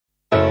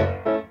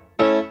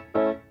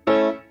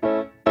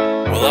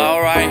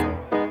Alright,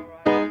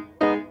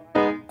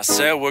 I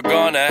said we're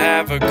gonna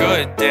have a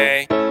good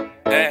day.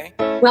 Hey.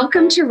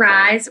 Welcome to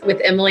Rise with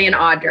Emily and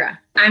Audra.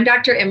 I'm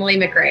Dr. Emily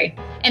McRae.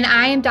 And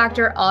I am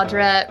Dr.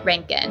 Audra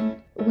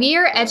Rankin. We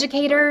are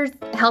educators,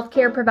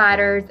 healthcare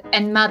providers,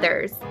 and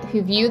mothers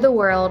who view the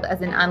world as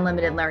an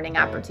unlimited learning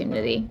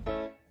opportunity.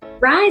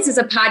 Rise is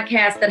a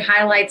podcast that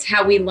highlights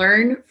how we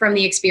learn from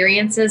the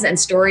experiences and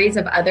stories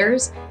of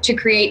others to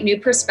create new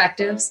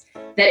perspectives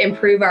that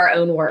improve our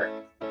own work.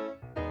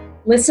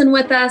 Listen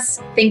with us,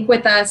 think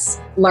with us,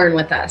 learn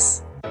with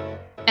us.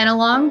 And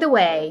along the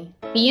way,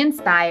 be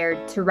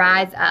inspired to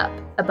rise up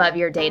above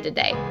your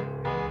day-to-day.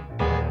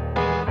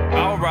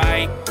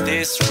 Alright,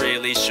 this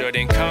really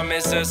shouldn't come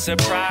as a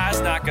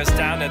surprise. Knock us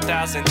down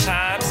 1,000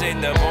 times,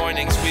 in the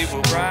mornings we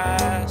will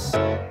rise.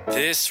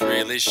 This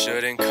really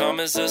shouldn't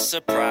come as a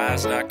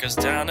surprise. Knock us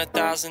down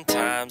 1,000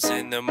 times,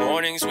 in the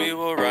mornings we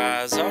will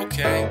rise.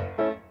 Okay,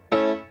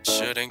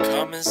 shouldn't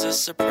come as a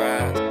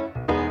surprise,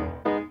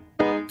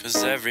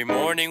 'cause every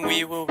morning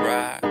we will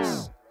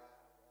rise.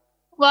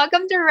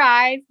 Welcome to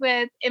Rise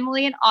with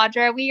Emily and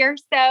Audra. We are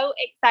so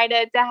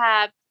excited to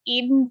have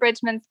Eden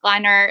Bridgman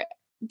Skleiner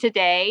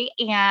today,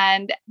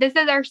 and this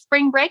is our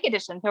spring break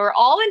edition. So we're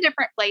all in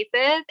different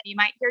places. You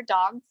might hear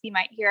dogs, you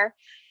might hear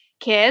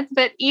kids,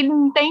 but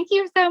Eden, thank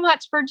you so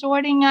much for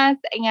joining us,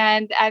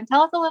 and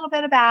tell us a little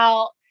bit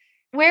about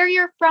where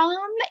you're from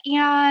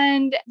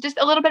and just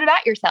a little bit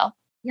about yourself.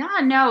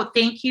 Yeah, no,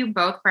 thank you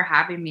both for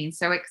having me.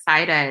 So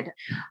excited.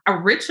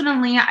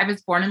 Originally, I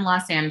was born in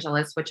Los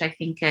Angeles, which I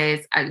think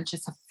is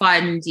just a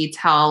fun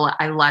detail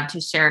I love to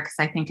share because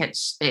I think it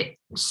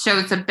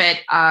shows a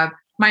bit of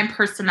my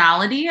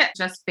personality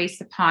just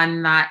based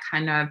upon that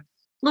kind of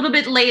little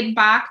bit laid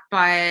back,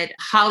 but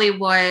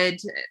Hollywood,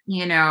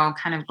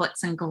 kind of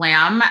glitz and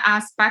glam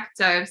aspect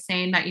of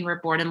saying that you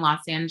were born in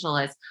Los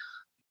Angeles.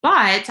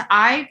 But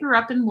I grew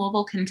up in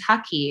Louisville,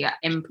 Kentucky.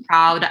 I'm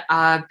proud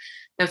of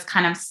those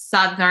kind of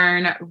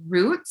Southern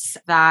roots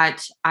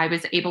that I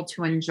was able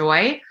to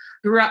enjoy.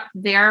 Grew up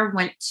there,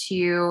 went to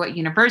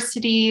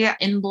university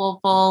in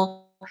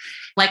Louisville.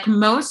 Like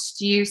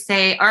most, you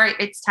say, all right,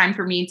 it's time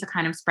for me to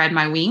kind of spread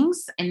my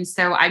wings. And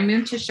so I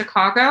moved to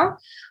Chicago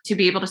to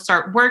be able to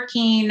start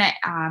working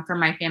for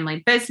my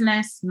family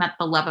business, met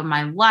the love of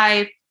my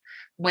life,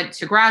 went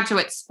to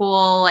graduate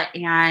school,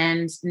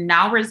 and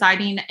now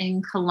residing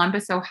in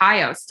Columbus,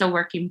 Ohio, still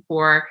working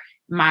for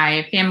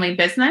my family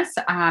business,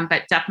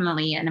 but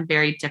definitely in a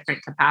very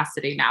different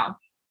capacity now.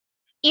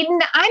 Eden,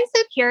 I'm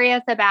so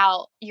curious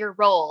about your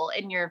role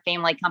in your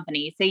family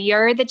company. So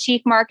you're the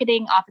Chief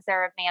Marketing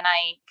Officer of Nana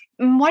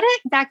Inc. What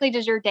exactly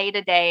does your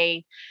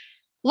day-to-day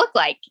look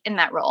like in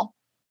that role?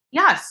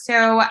 Yeah,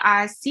 so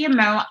as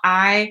CMO,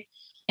 I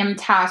am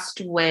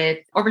tasked with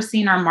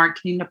overseeing our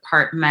marketing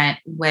department,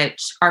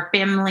 which our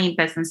family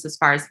business, as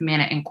far as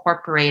Nana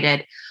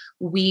Incorporated,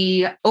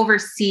 we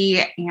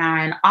oversee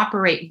and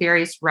operate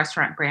various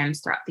restaurant brands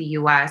throughout the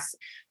U.S.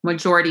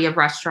 Majority of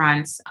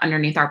restaurants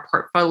underneath our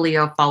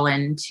portfolio fall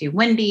into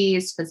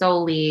Wendy's,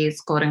 Fazoli's,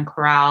 Golden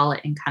Corral,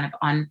 and kind of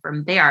on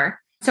from there.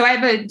 So I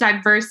have a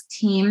diverse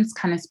teams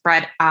kind of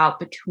spread out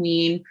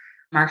between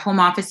our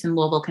home office in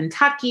Louisville,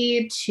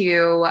 Kentucky,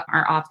 to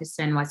our office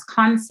in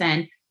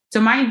Wisconsin.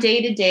 So my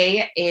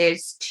day-to-day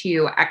is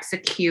to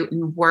execute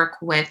and work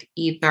with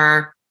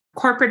either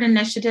corporate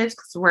initiatives,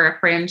 because we're a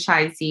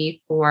franchisee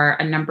for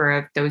a number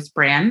of those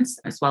brands,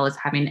 as well as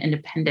having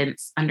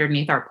independents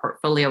underneath our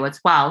portfolio as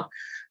well.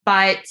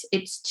 But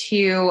it's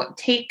to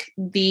take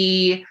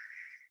the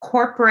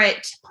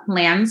corporate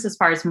plans as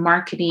far as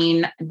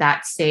marketing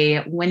that,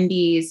 say,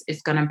 Wendy's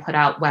is going to put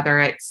out, whether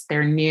it's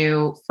their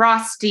new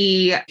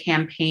Frosty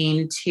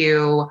campaign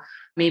to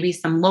maybe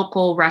some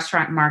local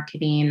restaurant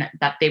marketing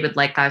that they would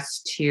like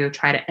us to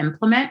try to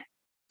implement,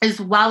 as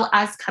well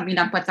as coming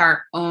up with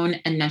our own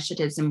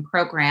initiatives and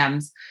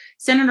programs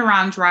centered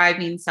around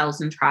driving sales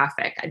and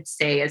traffic. I'd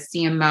say as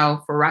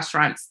CMO for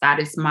restaurants, that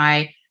is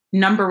my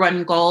number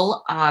one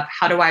goal of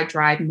how do I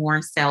drive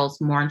more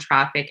sales, more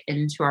traffic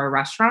into our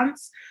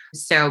restaurants.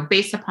 So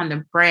based upon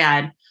the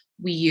brand,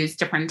 we use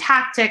different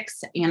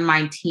tactics and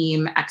my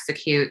team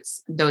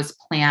executes those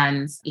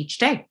plans each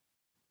day.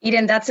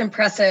 Eden, that's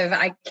impressive.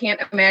 I can't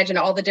imagine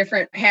all the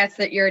different hats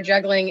that you're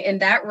juggling in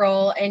that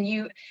role. And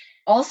you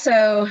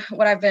also,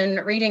 what I've been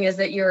reading is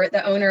that you're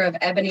the owner of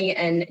Ebony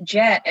and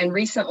Jet and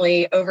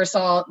recently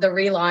oversaw the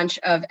relaunch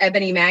of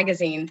Ebony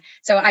Magazine.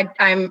 So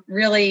I'm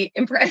really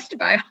impressed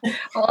by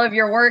all of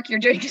your work. You're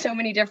doing so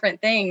many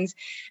different things.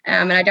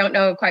 And I don't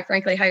know, quite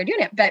frankly, how you're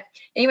doing it. But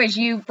anyways,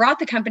 you brought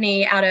the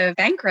company out of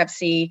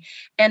bankruptcy,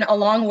 and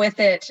along with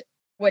it,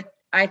 what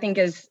I think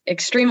is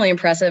extremely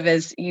impressive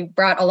is you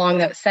brought along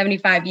the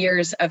 75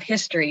 years of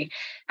history.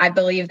 I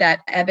believe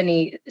that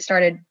Ebony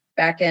started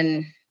back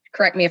in,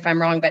 correct me if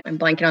I'm wrong, but I'm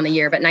blanking on the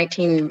year, but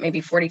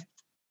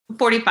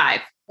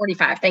 45.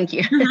 45. Thank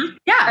you. Mm-hmm.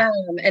 Yeah.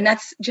 And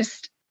that's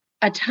just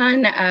a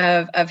ton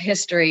of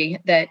history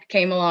that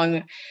came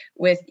along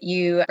with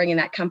you bringing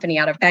that company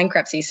out of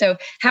bankruptcy. So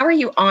how are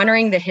you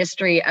honoring the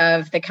history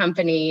of the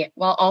company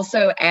while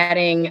also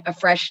adding a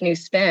fresh new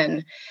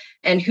spin?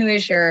 And who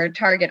is your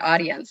target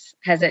audience?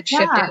 Has it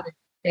shifted or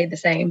stayed the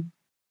same?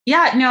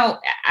 Yeah, no,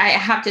 I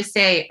have to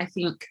say, I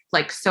think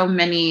like so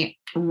many,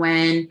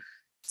 when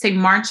say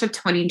March of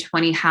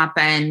 2020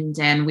 happened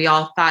and we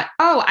all thought,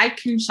 oh, I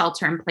can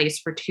shelter in place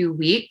for 2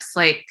 weeks.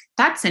 Like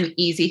that's an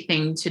easy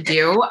thing to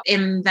do.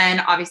 And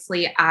then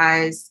obviously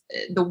as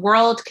the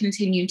world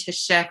continued to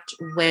shift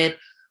with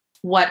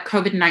what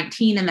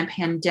COVID-19 and the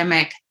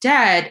pandemic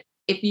did,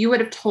 if you would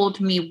have told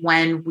me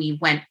when we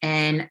went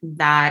in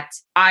that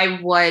I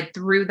would,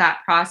 through that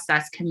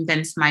process,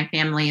 convince my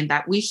family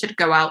that we should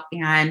go out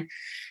and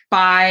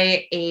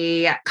buy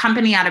a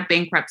company out of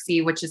bankruptcy,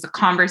 which is a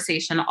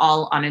conversation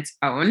all on its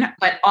own,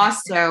 but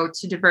also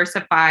to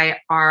diversify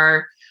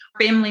our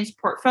family's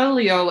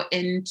portfolio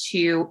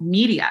into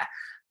media.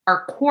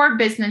 Our core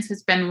business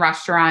has been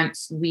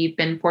restaurants. We've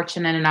been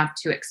fortunate enough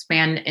to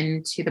expand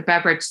into the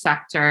beverage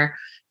sector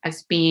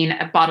as being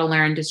a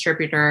bottler and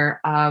distributor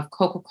of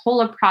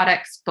Coca-Cola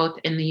products, both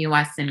in the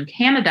US and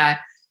Canada.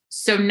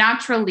 So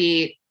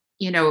naturally,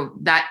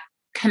 that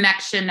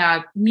connection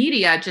of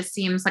media just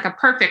seems like a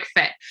perfect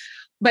fit.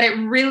 But it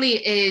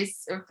really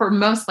is, for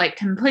most, like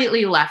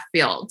completely left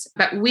field.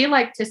 But we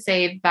like to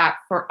say that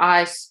for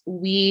us,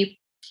 we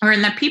are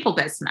in the people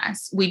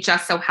business. We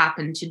just so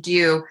happen to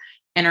do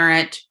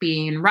Internet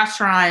being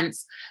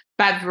restaurants,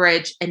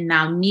 beverage, and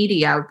now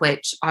media,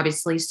 which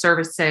obviously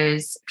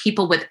services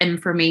people with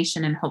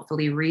information and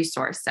hopefully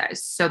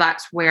resources. So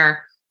that's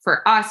where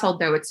for us,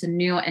 although it's a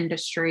new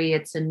industry,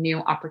 it's a new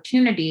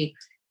opportunity,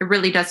 it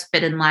really does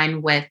fit in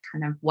line with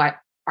kind of what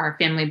our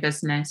family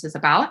business is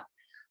about.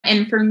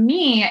 And for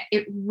me,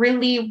 it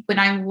really, when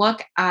I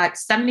look at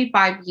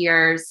 75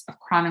 years of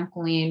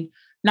chronicling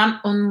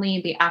not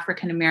only the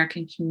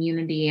African-American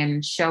community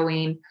and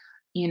showing,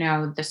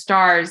 the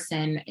stars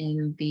and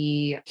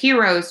the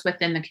heroes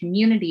within the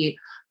community,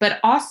 but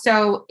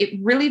also it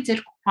really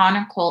did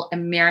chronicle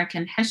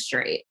American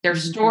history.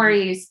 There's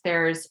stories,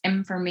 there's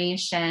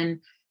information,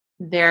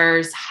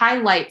 there's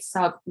highlights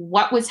of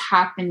what was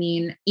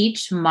happening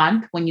each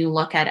month when you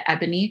look at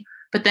Ebony,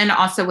 but then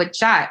also with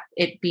Jet,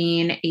 it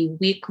being a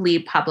weekly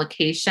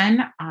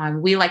publication.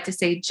 We like to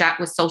say Jet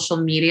was social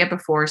media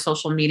before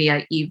social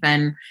media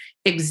even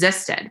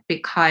existed,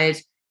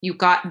 because you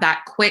got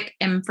that quick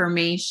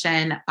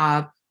information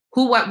of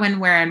who, what, when,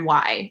 where, and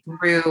why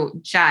through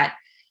Jet.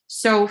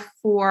 So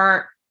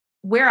for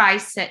where I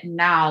sit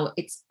now,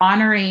 it's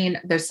honoring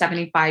those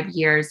 75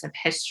 years of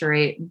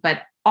history,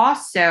 but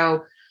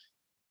also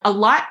a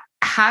lot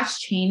has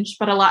changed,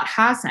 but a lot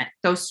hasn't.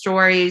 Those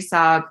stories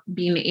of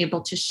being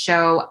able to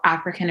show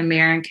African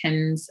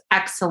Americans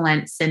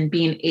excellence and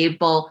being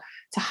able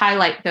to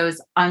highlight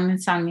those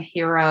unsung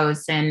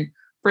heroes. And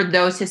for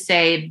those to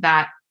say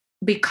that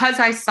because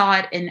I saw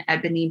it in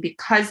Ebony,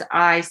 because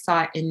I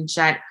saw it in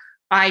Jet,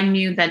 I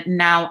knew that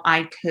now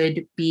I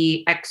could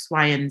be X,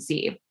 Y, and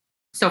Z.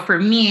 So for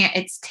me,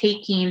 it's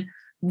taking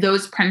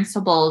those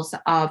principles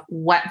of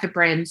what the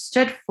brand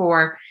stood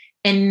for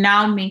and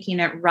now making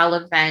it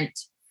relevant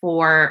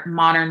for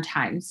modern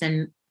times.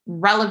 And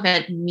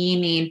relevant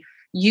meaning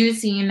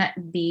using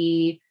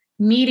the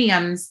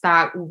mediums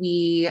that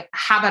we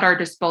have at our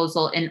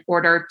disposal in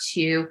order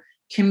to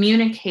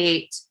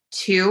communicate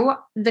to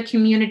the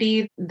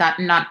community that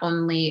not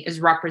only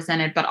is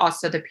represented, but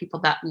also the people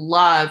that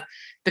love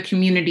the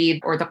community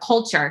or the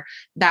culture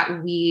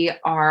that we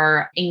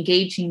are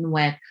engaging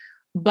with.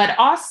 But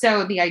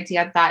also the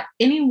idea that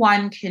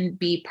anyone can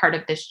be part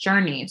of this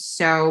journey.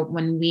 So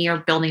when we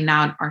are building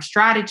out our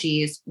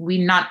strategies, we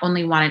not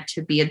only want it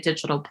to be a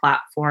digital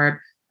platform,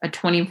 a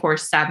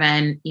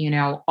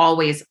 24/7,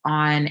 always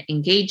on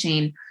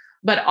engaging,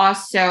 but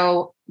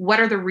also what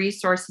are the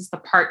resources, the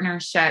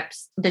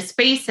partnerships, the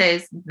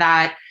spaces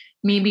that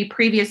maybe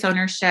previous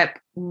ownership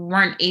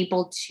weren't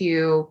able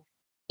to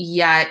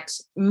yet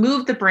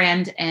move the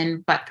brand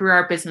in, but through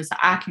our business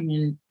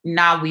acumen,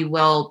 now we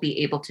will be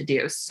able to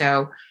do.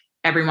 So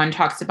everyone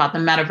talks about the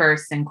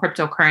metaverse and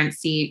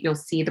cryptocurrency. You'll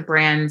see the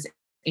brands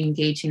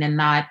engaging in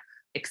that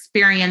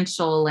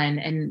experiential,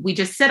 and we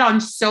just sit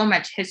on so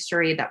much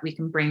history that we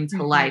can bring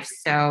to life.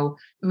 So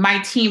my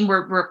team,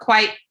 we're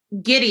quite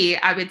giddy,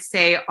 I would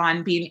say,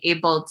 on being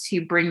able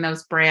to bring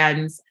those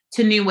brands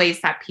to new ways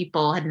that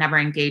people had never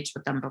engaged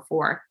with them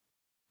before.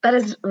 That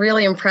is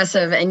really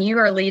impressive. And you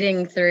are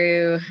leading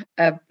through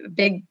a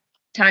big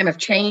time of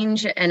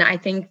change. And I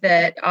think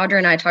that Audra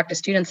and I talk to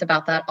students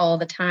about that all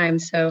the time.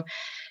 So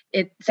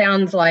it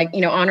sounds like,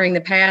 honoring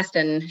the past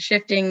and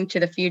shifting to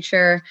the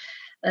future.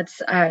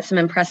 That's some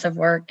impressive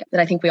work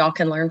that I think we all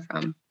can learn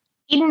from.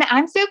 Eden,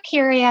 I'm so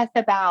curious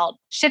about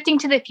shifting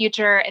to the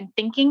future and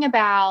thinking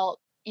about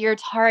your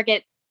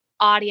target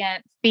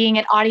audience being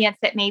an audience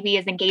that maybe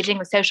is engaging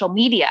with social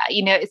media.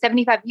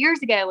 75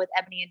 years ago with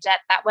Ebony and Jet,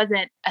 that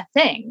wasn't a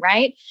thing,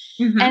 right?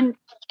 Mm-hmm. And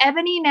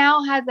Ebony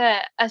now has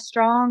a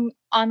strong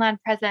online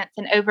presence,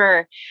 and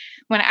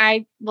when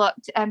I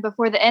looked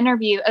before the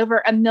interview,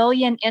 over 1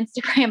 million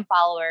Instagram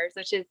followers,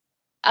 which is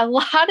a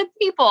lot of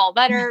people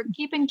that are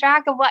keeping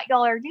track of what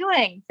y'all are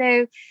doing.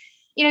 So,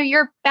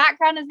 your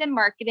background is in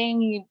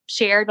marketing. You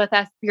shared with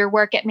us your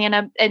work at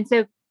Manna. And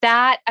so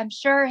that, I'm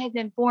sure, has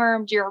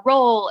informed your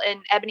role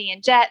in Ebony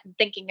and Jet and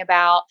thinking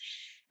about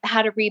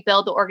how to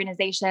rebuild the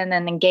organization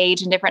and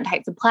engage in different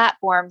types of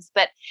platforms.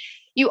 But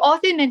you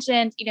also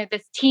mentioned,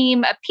 this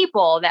team of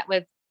people that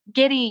was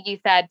giddy, you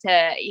said,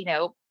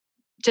 to,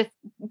 just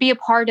be a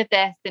part of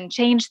this and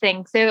change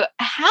things. So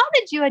how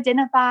did you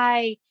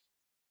identify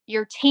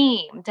your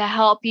team to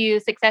help you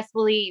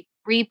successfully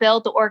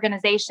rebuild the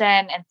organization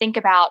and think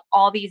about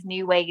all these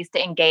new ways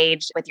to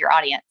engage with your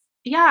audience?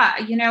 Yeah,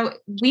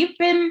 we've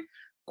been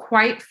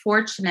quite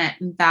fortunate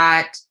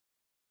that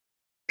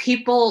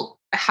people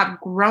have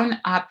grown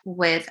up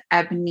with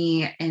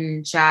Ebony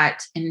and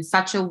Jet in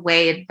such a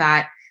way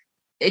that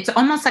it's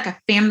almost like a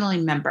family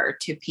member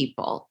to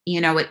people.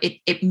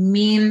 It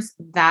means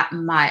that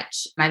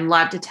much. I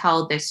love to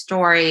tell this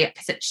story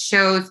because it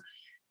shows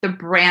the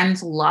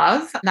brand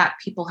love that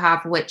people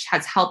have, which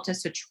has helped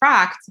us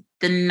attract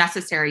the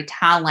necessary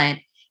talent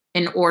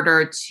in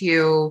order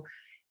to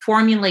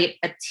formulate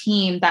a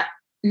team that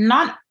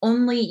not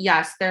only,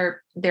 yes,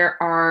 there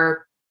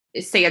are,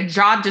 say, a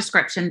job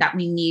description that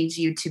we need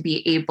you to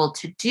be able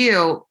to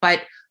do,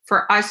 but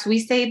for us, we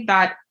say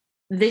that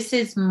this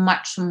is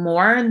much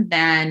more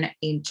than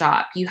a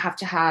job. You have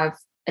to have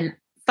a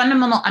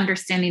fundamental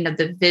understanding of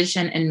the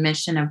vision and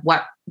mission of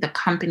what the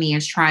company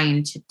is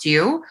trying to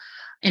do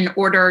in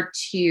order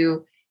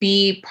to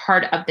be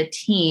part of the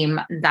team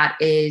that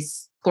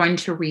is going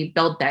to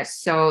rebuild this.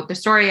 So the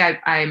story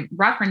I'm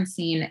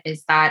referencing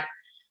is that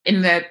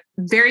in the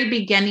very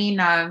beginning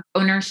of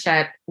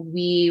ownership,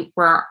 we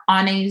were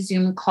on a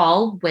Zoom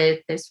call with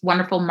this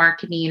wonderful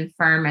marketing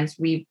firm as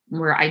we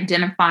were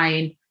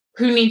identifying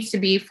who needs to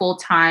be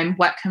full-time,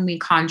 what can we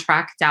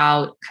contract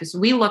out? Because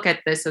we look at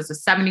this as a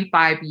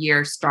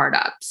 75-year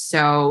startup.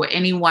 So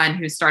anyone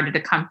who started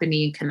a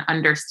company can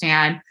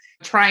understand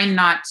trying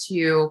not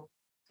to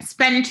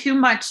spend too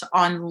much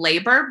on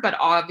labor, but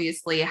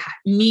obviously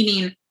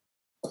needing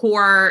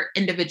core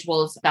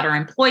individuals that are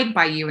employed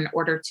by you in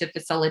order to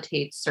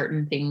facilitate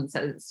certain things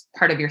as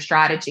part of your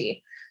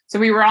strategy. So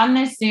we were on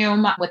this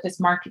Zoom with this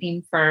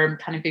marketing firm,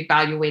 kind of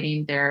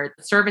evaluating their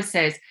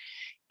services.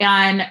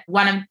 And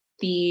one of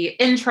the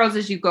intros,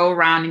 as you go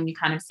around and you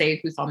kind of say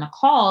who's on the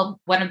call,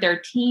 one of their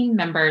team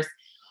members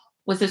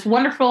was this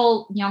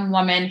wonderful young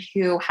woman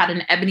who had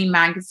an Ebony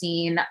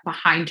magazine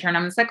behind her. And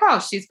I was like, oh,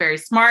 she's very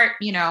smart,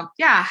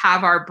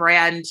 have our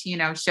brand,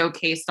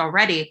 showcased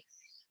already.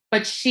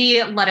 But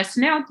she let us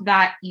know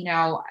that,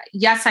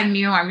 yes, I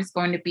knew I was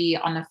going to be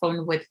on the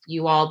phone with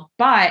you all,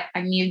 but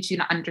I needed you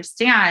to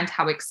understand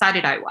how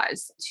excited I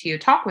was to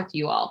talk with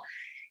you all.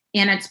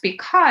 And it's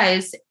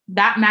because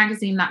that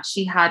magazine that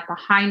she had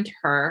behind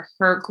her,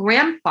 her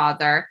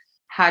grandfather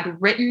had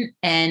written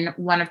in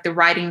one of the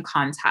writing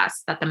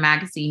contests that the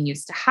magazine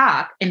used to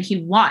have, and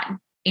he won.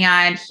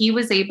 And he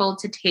was able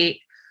to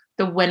take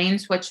the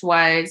winnings, which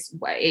was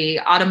a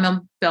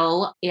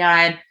automobile,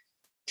 and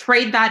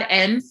trade that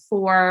in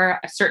for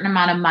a certain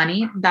amount of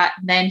money that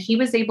then he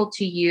was able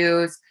to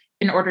use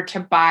in order to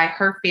buy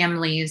her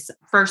family's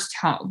first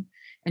home.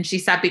 And she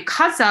said,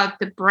 because of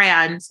the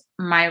brand,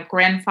 my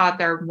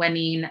grandfather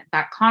winning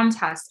that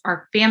contest,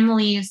 our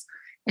family's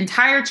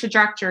entire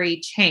trajectory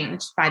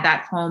changed by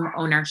that home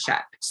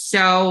ownership.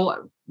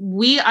 So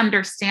we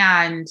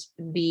understand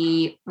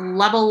the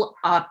level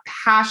of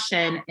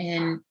passion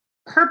and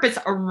purpose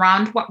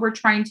around what we're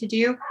trying to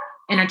do,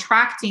 and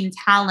attracting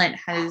talent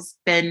has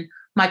been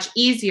much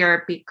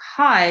easier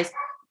because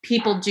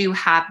people do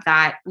have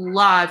that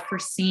love for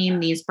seeing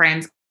these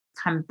brands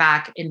come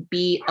back and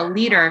be a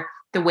leader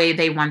the way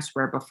they once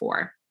were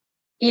before.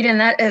 Eden,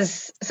 that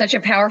is such a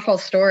powerful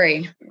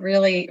story.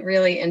 Really,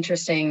 really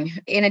interesting.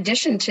 In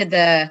addition to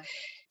the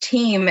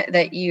team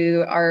that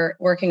you are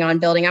working on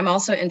building, I'm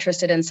also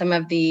interested in some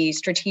of the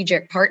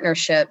strategic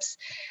partnerships.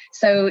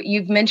 So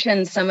you've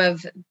mentioned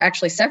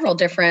several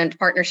different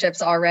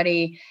partnerships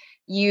already.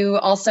 You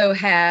also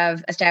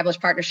have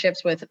established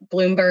partnerships with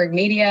Bloomberg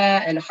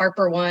Media and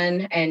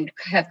HarperOne and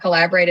have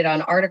collaborated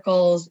on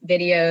articles,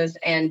 videos,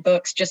 and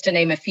books, just to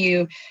name a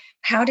few.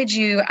 How did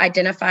you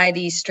identify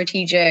these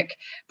strategic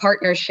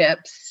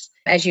partnerships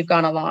as you've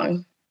gone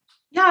along?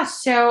 Yeah,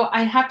 so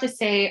I have to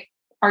say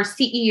our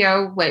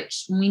CEO,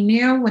 which we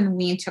knew when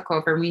we took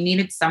over, we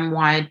needed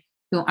someone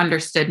who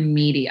understood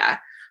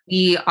media.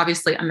 We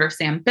obviously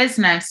understand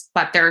business,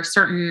 but there are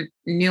certain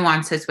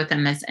nuances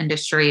within this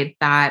industry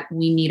that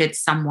we needed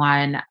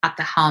someone at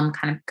the helm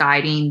kind of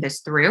guiding this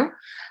through.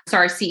 So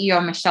our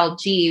CEO, Michelle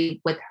G,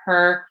 with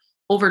her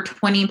over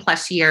 20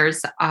 plus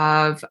years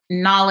of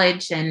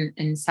knowledge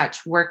and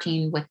such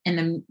working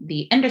within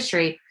the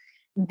industry,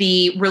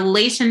 the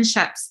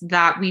relationships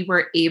that we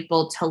were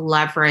able to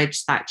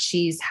leverage that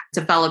she's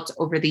developed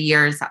over the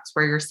years, that's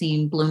where you're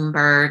seeing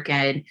Bloomberg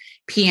and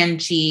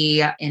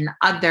P&G and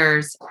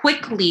others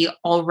quickly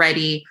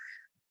already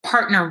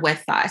partner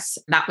with us.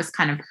 That was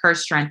kind of her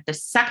strength. The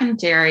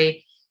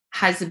secondary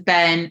has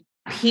been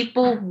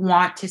people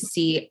want to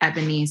see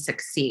Ebony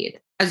succeed,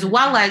 as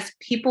well as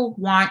people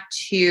want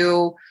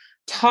to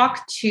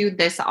talk to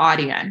this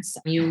audience.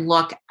 You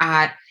look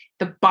at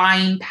the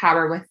buying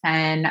power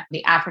within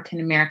the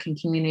African-American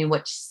community,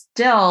 which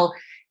still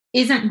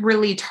isn't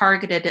really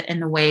targeted in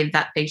the way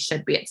that they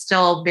should be. It's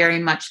still very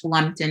much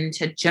lumped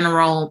into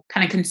general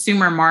kind of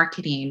consumer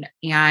marketing.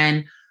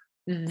 And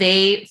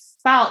they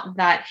felt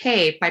that,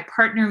 hey, by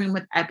partnering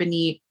with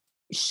Ebony,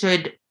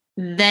 should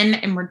then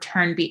in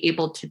return be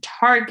able to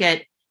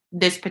target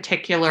this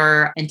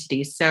particular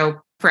entity.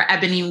 So for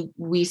Ebony,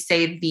 we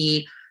say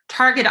the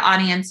target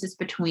audience is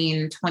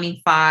between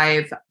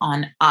 25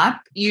 on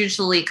up,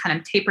 usually kind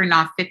of tapering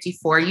off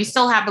 54. You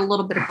still have a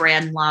little bit of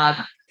brand love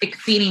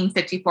exceeding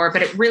 54,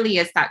 but it really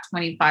is that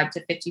 25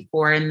 to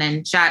 54. And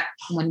then Jet,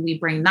 when we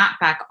bring that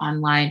back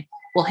online,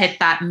 we'll hit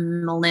that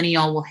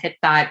millennial, we'll hit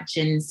that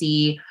Gen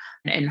Z,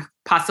 and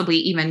possibly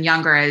even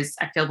younger, as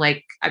I feel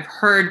like I've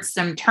heard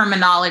some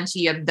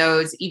terminology of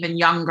those even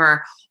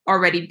younger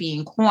already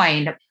being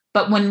coined.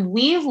 But when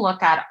we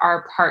look at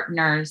our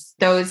partners,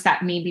 those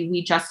that maybe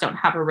we just don't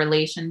have a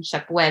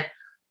relationship with,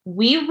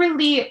 we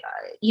really,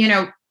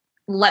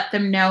 let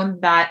them know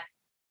that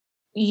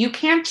you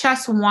can't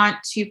just want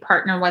to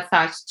partner with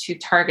us to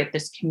target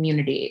this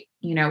community.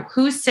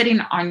 Who's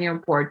sitting on your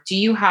board? Do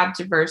you have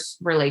diverse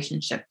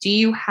relationship? Do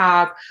you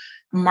have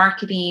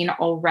marketing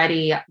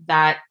already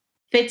that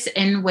fits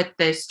in with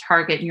this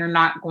target? You're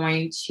not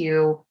going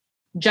to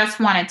just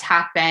want to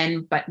tap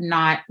in, but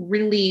not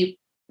really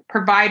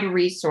provide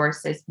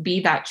resources, be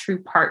that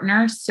true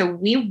partner. So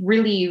we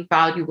really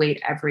evaluate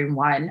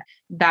everyone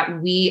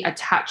that we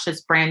attach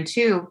this brand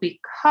to,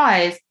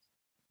 because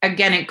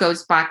again, it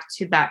goes back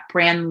to that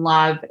brand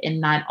love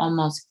and that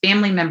almost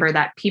family member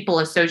that people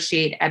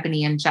associate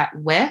Ebony and Jet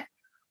with.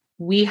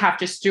 We have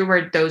to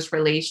steward those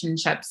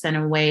relationships in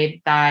a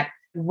way that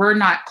we're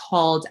not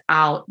called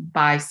out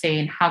by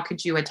saying, how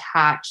could you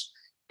attach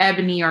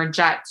Ebony or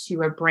Jet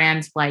to a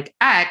brand like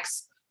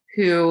X,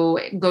 who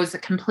goes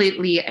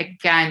completely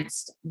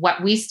against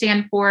what we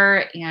stand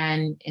for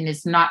and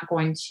is not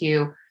going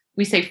to,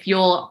 we say,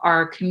 fuel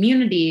our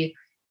community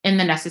in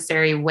the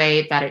necessary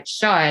way that it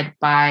should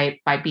by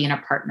being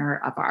a partner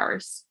of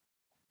ours.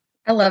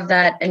 I love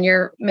that. And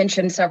you're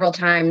mentioned several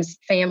times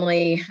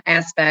family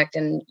aspect,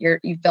 and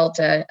you've built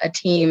a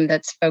team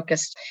that's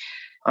focused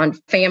on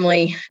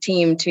family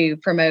team to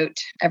promote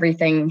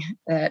everything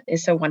that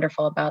is so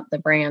wonderful about the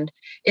brand.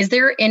 Is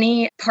there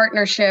any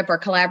partnership or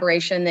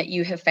collaboration that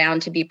you have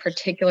found to be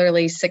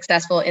particularly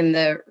successful in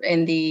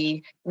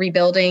the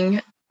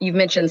rebuilding? You've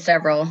mentioned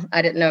several.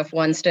 I didn't know if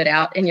one stood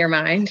out in your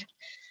mind.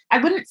 I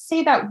wouldn't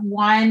say that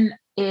one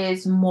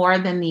is more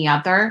than the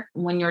other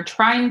when you're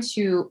trying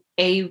to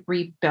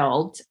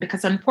rebuild,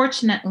 because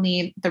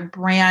unfortunately the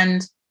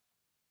brand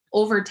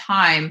over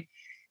time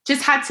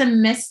just had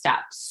some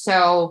missteps.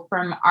 So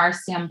from our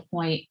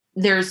standpoint,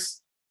 there's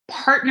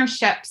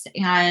partnerships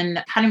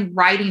and kind of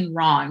righting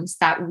wrongs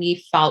that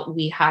we felt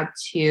we had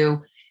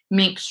to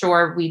make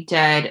sure we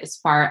did, as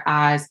far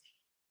as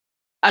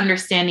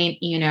understanding,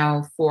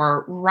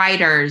 for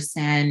writers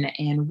and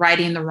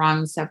righting the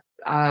wrongs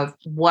of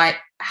what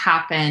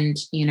happened,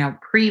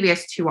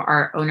 previous to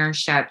our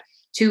ownership,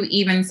 to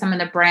even some of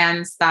the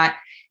brands that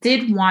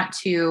did want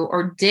to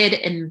or did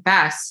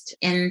invest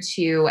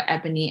into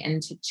Ebony,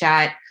 into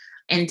Jet,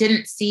 and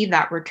didn't see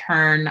that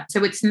return.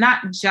 So it's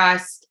not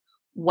just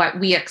what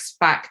we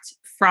expect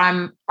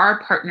from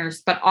our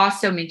partners, but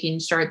also making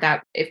sure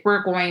that if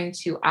we're going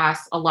to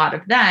ask a lot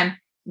of them,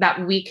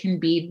 that we can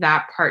be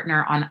that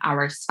partner on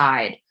our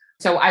side.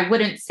 So I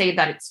wouldn't say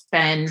that it's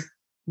been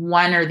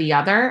one or the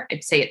other.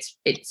 I'd say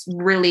it's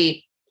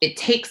really, it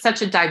takes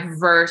such a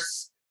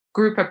diverse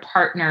group of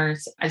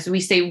partners. As we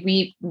say,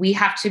 we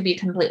have to be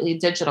completely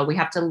digital. We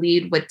have to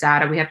lead with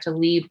data. We have to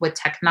lead with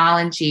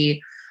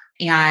technology,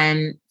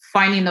 and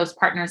finding those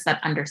partners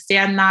that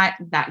understand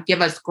that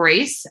give us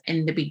grace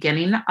in the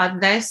beginning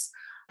of this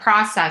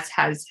process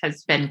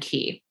has been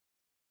key.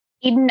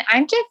 Eden,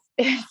 I'm just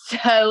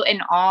so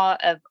in awe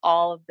of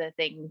all of the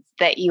things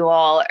that you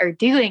all are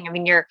doing. I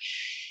mean,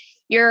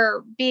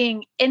 you're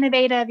being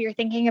innovative, you're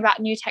thinking about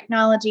new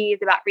technologies,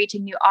 about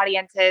reaching new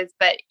audiences,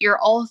 but you're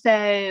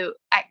also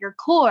at your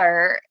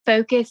core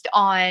focused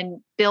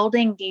on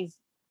building these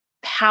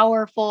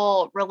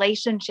powerful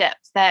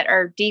relationships that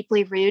are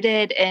deeply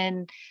rooted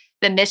in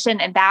the mission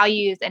and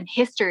values and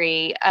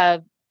history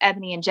of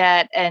Ebony and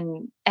Jet.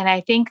 And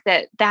I think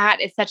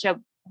that is such a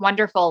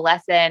wonderful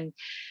lesson,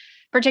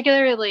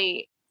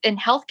 particularly in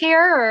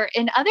healthcare or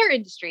in other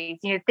industries,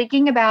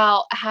 thinking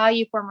about how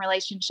you form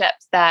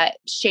relationships that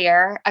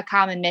share a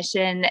common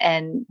mission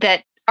and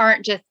that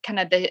aren't just kind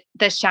of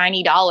the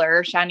shiny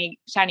dollar, shiny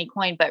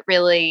coin, but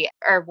really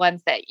are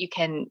ones that you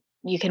can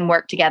you can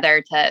work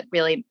together to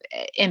really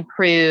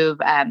improve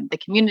the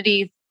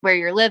communities where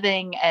you're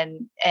living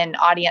and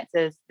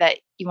audiences that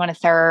you want to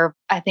serve.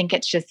 I think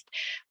it's just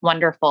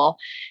wonderful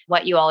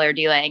what you all are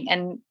doing.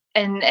 And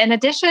in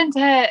addition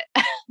to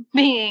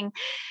being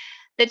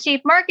the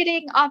chief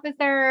marketing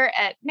officer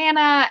at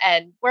Manna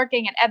and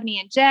working at Ebony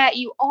and Jet,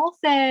 you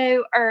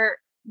also are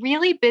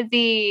really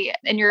busy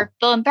in your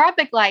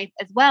philanthropic life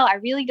as well. I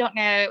really don't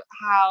know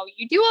how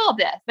you do all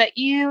this, but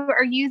you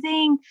are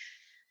using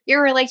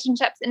your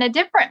relationships in a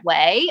different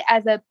way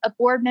as a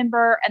board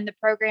member and the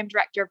program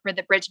director for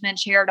the Bridgman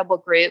Charitable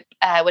Group,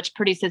 which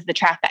produces the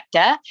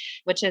Trifecta,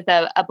 which is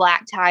a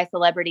black tie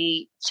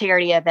celebrity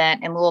charity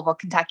event in Louisville,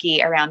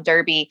 Kentucky around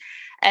Derby.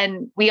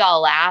 And we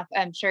all laugh.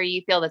 I'm sure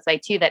you feel this way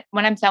too, that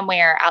when I'm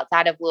somewhere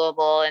outside of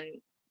Louisville and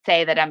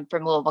say that I'm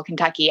from Louisville,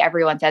 Kentucky,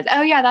 everyone says,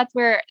 oh yeah, that's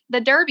where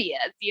the Derby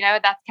is.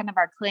 That's kind of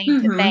our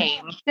claim to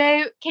fame.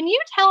 So can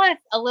you tell us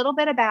a little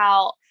bit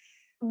about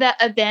the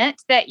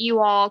event that you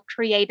all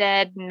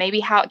created, maybe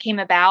how it came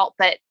about,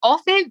 but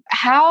also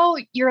how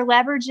you're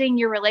leveraging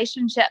your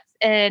relationships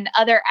in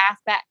other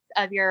aspects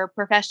of your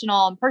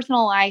professional and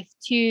personal life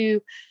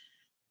to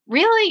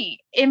really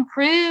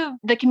improve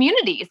the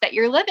communities that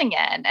you're living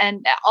in.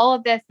 And all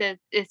of this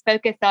is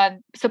focused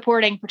on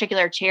supporting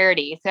particular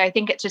charities. So I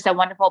think it's just a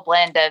wonderful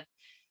blend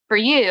for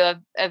you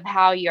of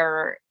how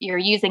you're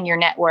using your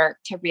network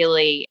to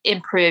really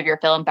improve your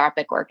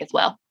philanthropic work as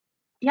well.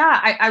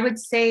 Yeah, I would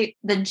say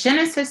the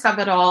genesis of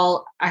it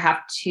all, I have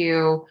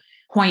to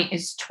point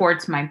is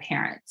towards my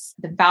parents.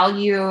 The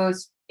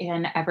values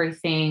and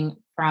everything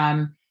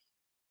from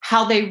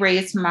how they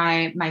raised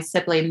my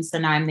siblings,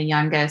 and I'm the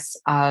youngest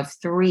of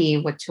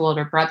 3 with 2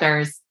 older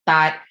brothers,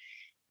 that,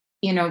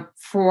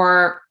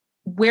 for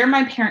where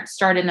my parents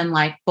started in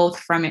life, both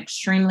from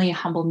extremely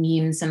humble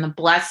means and the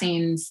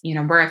blessings,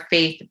 we're a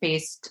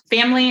faith-based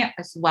family,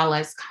 as well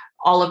as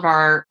all of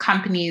our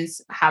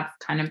companies have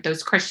kind of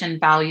those Christian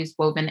values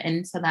woven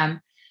into them.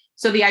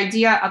 So the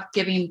idea of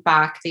giving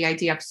back, the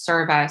idea of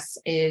service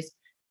is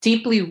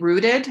deeply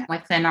rooted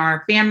within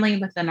our family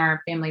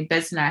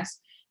business.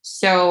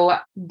 So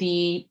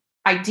the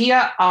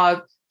idea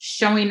of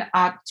showing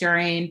up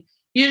during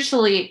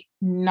usually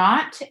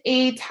not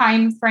a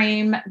time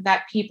frame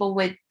that people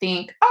would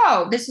think,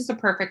 oh, this is a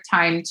perfect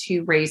time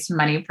to raise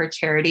money for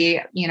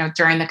charity,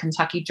 during the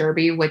Kentucky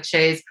Derby, which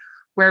is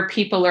where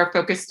people are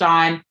focused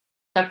on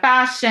the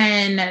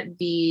fashion,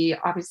 the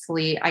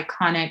obviously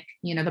iconic,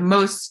 the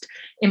most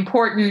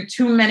important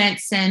 2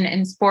 minutes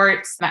in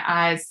sports,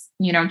 as,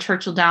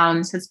 Churchill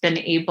Downs has been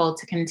able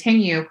to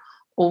continue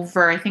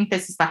over, I think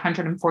this is the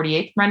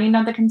 148th running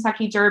of the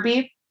Kentucky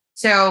Derby.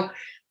 So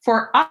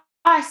for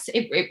us,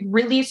 it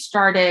really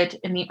started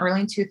in the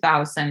early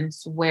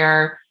 2000s,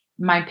 where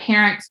my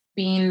parents,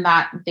 being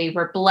that they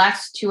were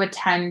blessed to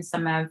attend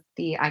some of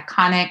the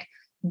iconic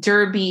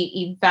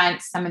Derby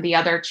events, some of the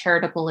other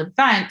charitable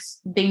events,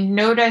 they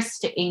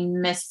noticed a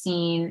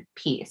missing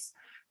piece,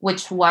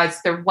 which was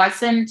there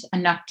wasn't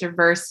enough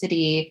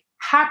diversity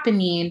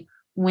happening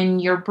when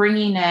you're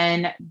bringing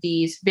in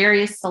these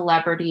various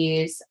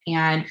celebrities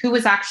and who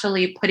was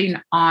actually putting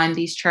on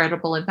these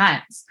charitable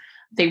events.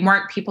 They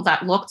weren't people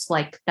that looked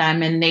like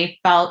them, and they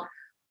felt,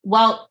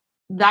 well,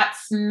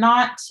 that's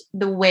not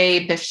the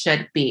way this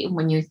should be.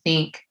 When you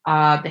think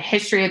of the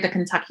history of the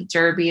Kentucky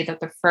Derby,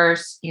 that the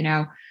first,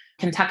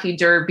 Kentucky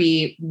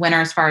Derby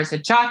winner as far as a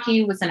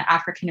jockey was an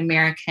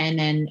African-American.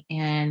 And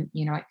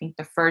I think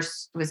the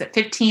first, was it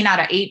 15 out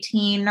of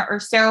 18 or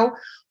so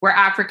were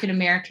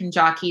African-American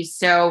jockeys.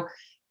 So,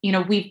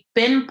 we've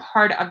been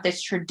part of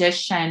this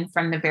tradition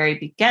from the very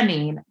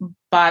beginning.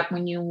 But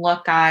when you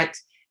look at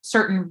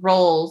certain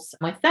roles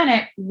within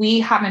it,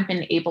 we haven't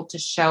been able to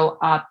show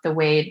up the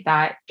way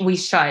that we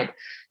should.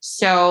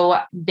 So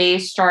they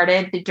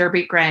started the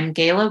Derby Grand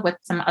Gala with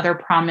some other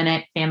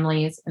prominent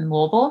families in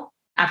Louisville,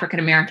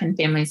 African-American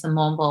families in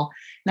Louisville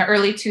in the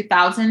early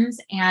 2000s.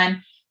 And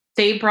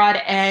they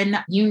brought in,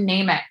 you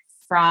name it,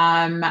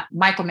 from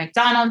Michael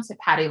McDonald to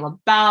Patti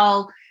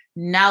LaBelle,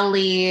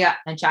 Nelly,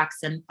 the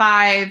Jackson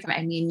 5.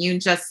 I mean, you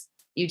just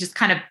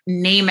kind of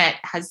name it,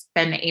 has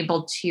been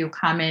able to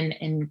come in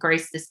and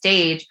grace the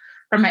stage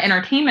from an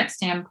entertainment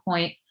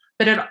standpoint.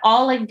 But it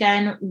all,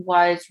 again,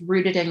 was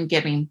rooted in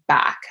giving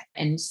back.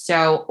 And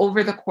so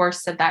over the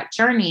course of that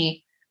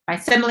journey, my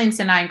siblings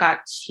and I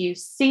got to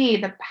see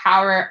the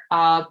power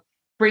of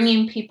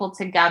bringing people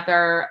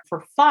together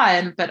for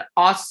fun, but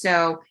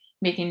also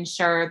making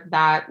sure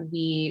that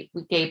we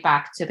gave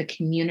back to the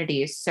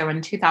communities. So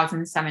in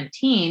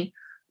 2017,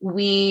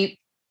 we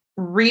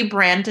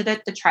rebranded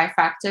it the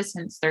Trifecta,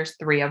 since there's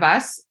 3 of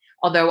us,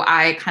 although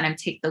I kind of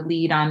take the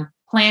lead on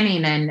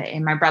planning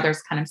and my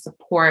brothers kind of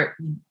support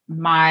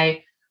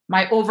my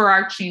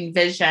overarching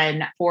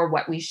vision for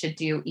what we should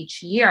do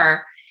each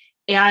year.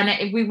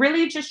 And we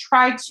really just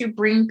try to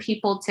bring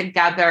people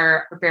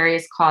together for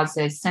various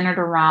causes centered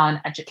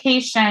around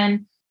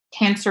education,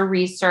 cancer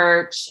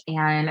research,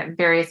 and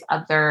various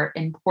other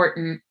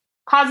important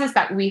causes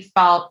that we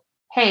felt,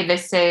 hey,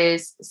 this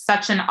is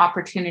such an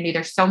opportunity.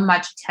 There's so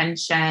much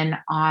attention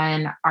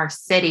on our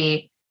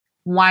city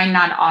why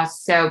not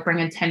also bring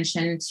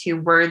attention to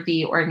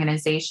worthy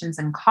organizations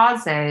and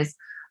causes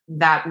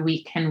that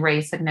we can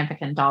raise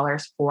significant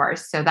dollars for?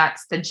 So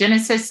that's the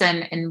genesis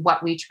and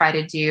what we try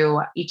to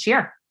do each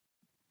year.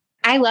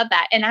 I love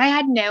that. And I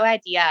had no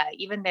idea,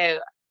 even though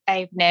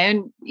I've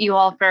known you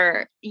all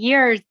for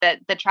years, that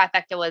the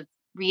trifecta was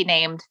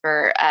renamed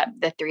for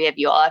the three of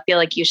you all. I feel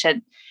like you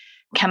should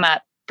come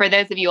up. For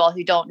those of you all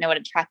who don't know what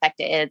a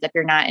trifecta is, if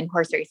you're not in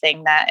horse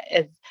racing, that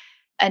is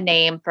a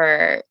name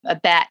for a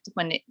bet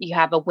when you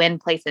have a win,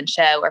 place, and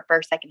show, or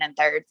first, second, and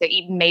third. So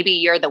even maybe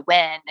you're the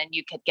win and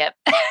you could get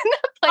place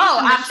in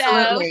the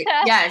absolutely.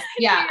 Show. Yes.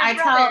 Yeah.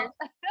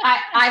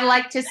 I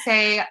like to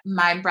say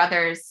my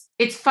brothers,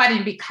 it's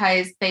funny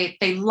because they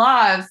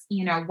love,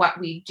 what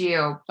we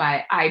do,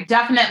 but I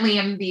definitely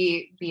am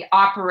the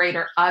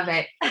operator of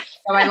it.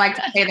 So I like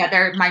to say that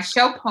they're my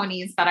show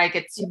ponies that I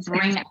get to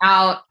bring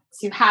out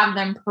to have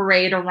them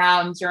parade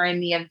around during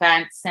the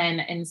events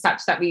and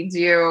such that we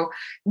do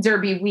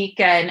Derby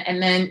weekend.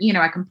 And then,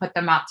 I can put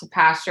them out to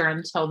pasture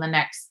until the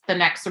next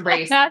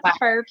race. That's but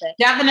perfect.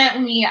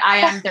 Definitely I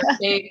am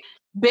their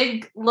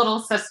big little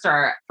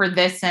sister for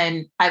this.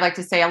 And I like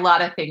to say a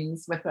lot of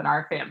things within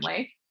our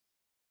family.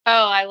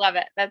 Oh, I love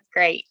it. That's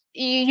great.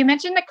 You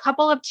mentioned a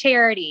couple of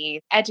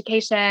charities,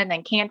 education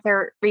and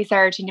cancer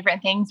research and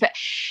different things, but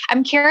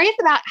I'm curious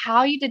about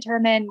how you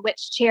determine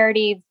which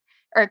charities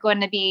are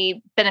going to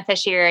be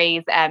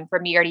beneficiaries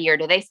from year to year.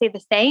 Do they stay the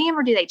same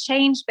or do they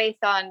change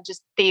based on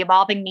just the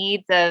evolving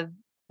needs of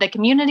the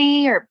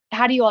community, or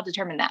how do you all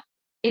determine that?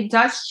 It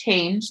does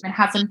change. It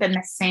hasn't been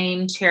the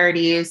same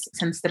charities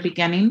since the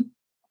beginning.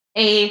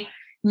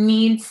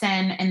 Needs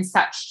and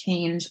such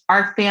change.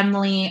 Our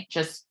family,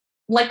 just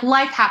like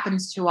life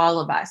happens to all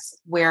of us,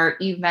 where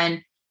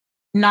even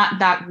not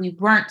that we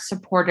weren't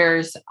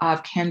supporters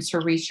of cancer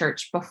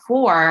research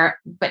before,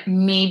 but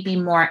maybe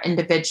more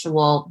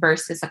individual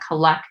versus a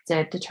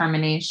collective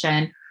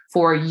determination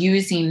for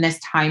using this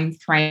time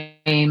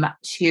frame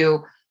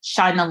to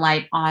shine a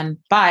light on.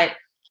 But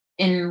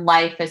in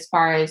life, as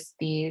far as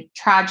the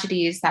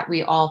tragedies that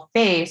we all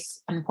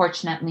face,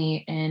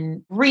 unfortunately,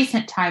 in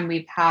recent time,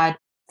 we've had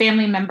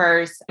family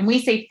members, and we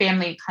say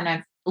family kind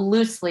of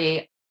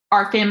loosely.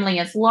 Our family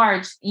is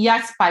large,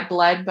 yes, by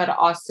blood, but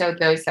also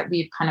those that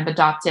we've kind of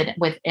adopted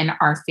within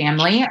our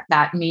family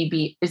that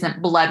maybe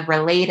isn't blood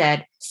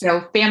related.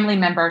 So family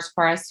members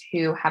for us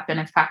who have been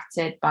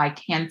affected by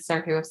cancer,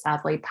 who have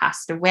sadly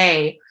passed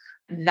away,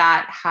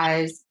 that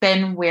has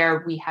been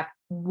where we have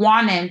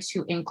wanted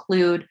to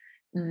include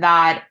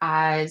that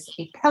as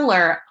a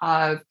pillar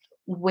of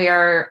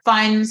where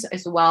funds,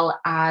 as well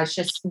as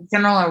just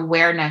general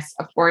awareness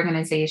of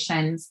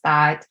organizations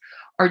that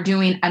are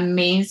doing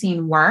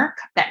amazing work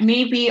that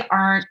maybe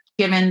aren't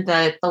given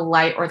the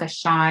light or the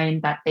shine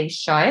that they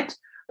should,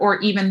 or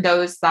even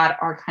those that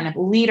are kind of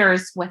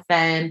leaders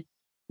within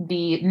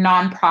the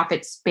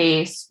nonprofit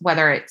space,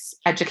 whether it's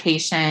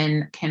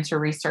education, cancer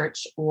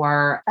research,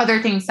 or other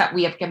things that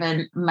we have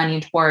given money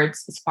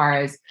towards as far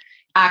as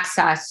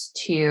access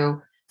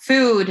to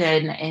food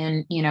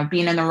and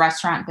being in the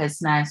restaurant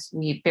business.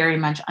 We very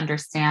much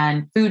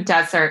understand food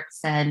deserts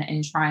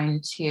and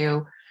trying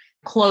to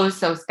close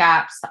those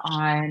gaps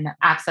on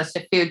access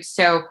to food.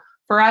 So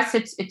for us,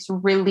 it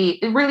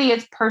really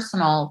is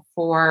personal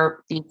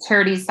for the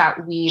charities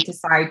that we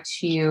decide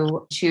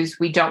to choose.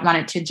 We don't want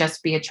it to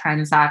just be a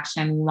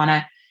transaction. We want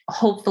to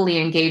hopefully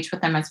engage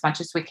with them as much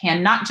as we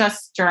can, not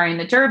just during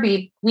the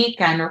Derby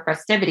weekend or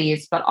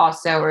festivities, but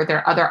also, are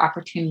there other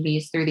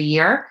opportunities through the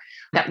year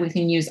that we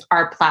can use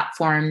our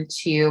platform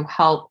to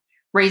help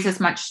raise as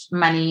much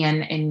money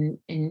and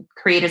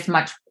create as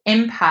much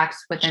impact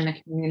within the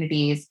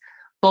communities,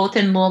 both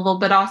in Louisville,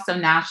 but also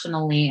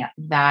nationally,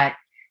 that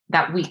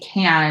we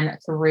can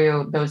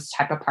through those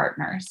type of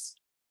partners.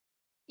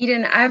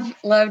 Eden, I've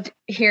loved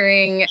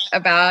hearing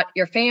about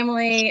your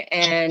family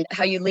and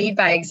how you lead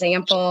by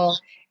example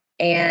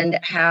and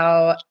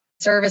how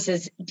service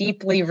is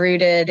deeply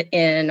rooted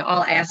in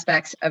all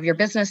aspects of your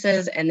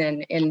businesses and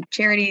then in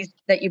charities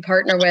that you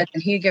partner with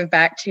and who you give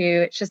back to.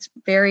 It's just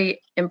very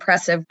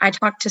impressive. I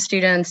talk to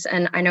students,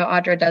 and I know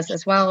Audra does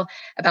as well,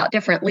 about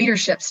different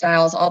leadership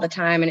styles all the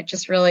time. And it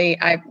just really,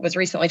 I was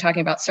recently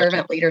talking about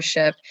servant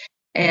leadership,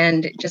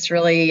 and it just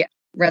really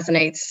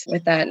resonates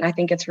with that. And I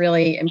think it's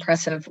really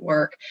impressive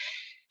work.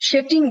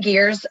 Shifting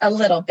gears a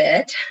little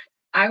bit,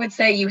 I would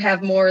say you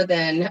have more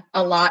than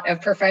a lot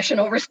of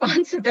professional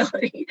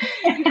responsibility.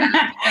 You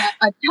have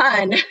a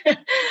ton.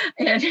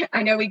 And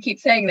I know we keep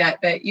saying that,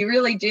 but you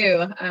really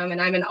do.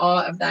 And I'm in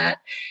awe of that.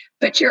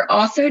 But you're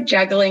also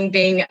juggling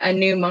being a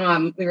new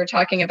mom. We were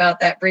talking about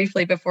that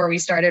briefly before we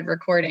started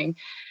recording.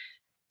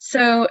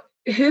 So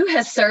who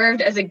has served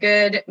as a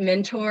good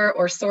mentor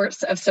or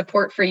source of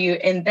support for you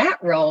in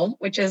that role,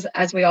 which is,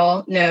 as we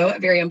all know, a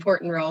very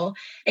important role?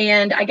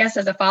 And I guess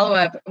as a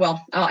follow-up,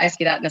 well, I'll ask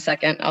you that in a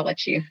second. I'll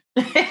let you.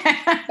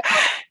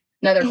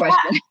 Another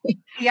question.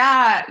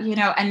 Yeah,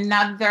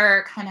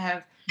 another kind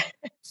of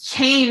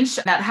change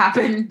that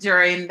happened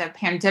during the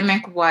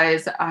pandemic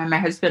was my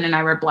husband and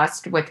I were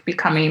blessed with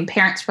becoming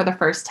parents for the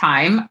first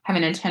time,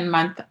 having a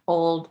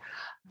 10-month-old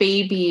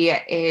baby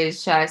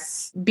is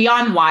just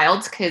beyond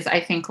wild, because I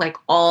think like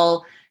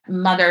all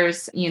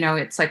mothers,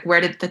 it's like, where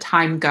did the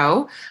time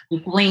go? You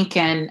blink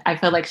and I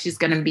feel like she's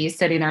going to be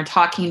sitting there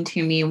talking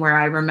to me, where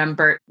I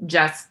remember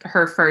just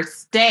her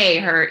first day,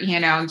 her,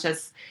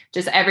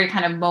 just every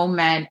kind of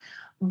moment.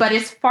 But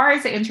as far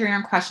as answering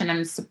your question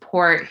and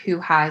support,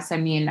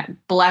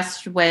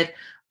 blessed with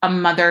a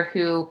mother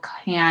who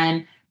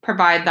can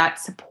provide that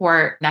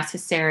support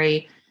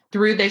necessary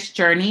through this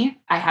journey.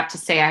 I have to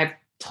say, I've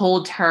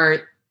told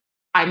her,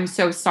 I'm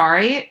so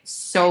sorry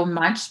so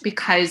much,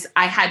 because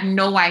I had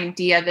no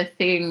idea the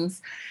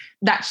things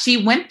that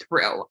she went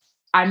through.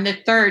 I'm the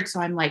third.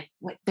 So I'm like,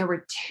 what, there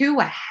were two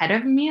ahead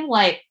of me?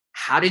 Like,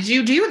 how did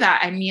you do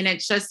that?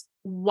 It's just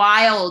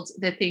wild,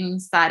 the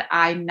things that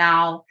I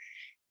now,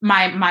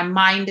 my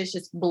mind is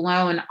just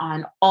blown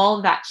on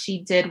all that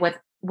she did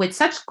with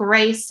such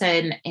grace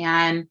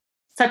and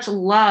such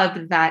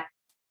love, that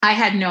I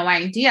had no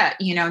idea,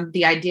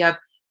 the idea of,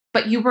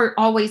 but you were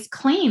always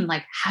clean.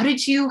 Like, how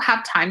did you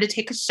have time to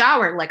take a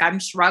shower? Like, I'm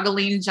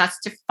struggling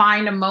just to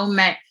find a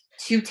moment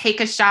to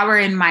take a shower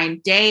in my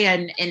day.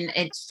 And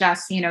it's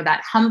just,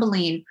 that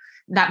humbling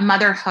that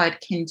motherhood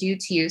can do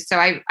to you. So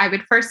I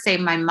would first say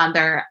my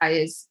mother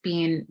is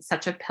being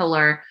such a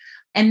pillar.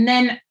 And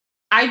then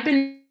I've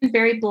been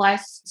very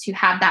blessed to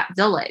have that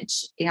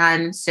village.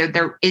 And so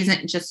there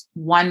isn't just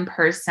one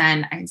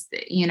person,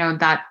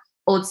 that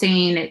old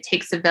saying, it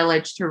takes a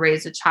village to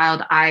raise a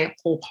child. I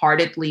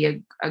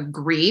wholeheartedly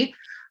agree.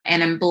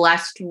 And I'm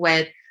blessed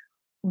with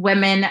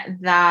women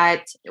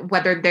that,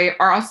 whether they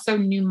are also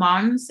new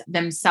moms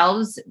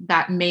themselves,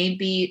 that may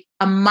be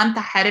a month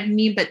ahead of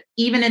me, but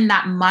even in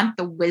that month,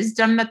 the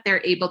wisdom that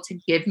they're able to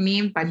give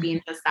me by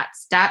being just that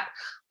step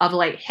of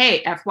like,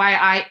 hey,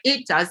 FYI,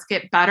 it does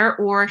get better,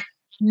 or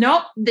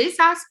nope, this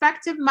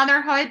aspect of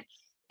motherhood,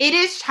 it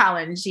is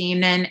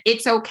challenging and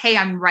it's okay.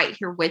 I'm right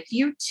here with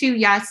you too.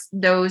 Yes,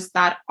 those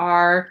that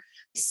are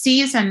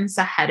seasons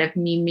ahead of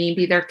me,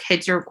 maybe their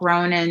kids are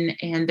grown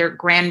and their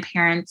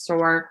grandparents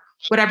or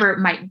whatever it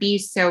might be.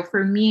 So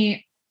for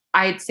me,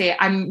 I'd say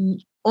I'm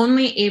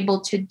only able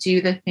to do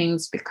the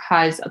things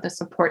because of the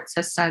support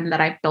system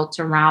that I've built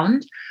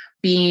around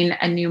being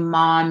a new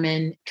mom,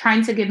 and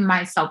trying to give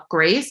myself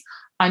grace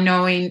on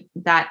knowing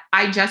that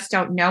I just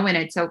don't know, and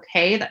it's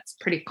okay. That's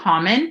pretty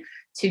common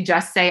to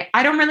just say,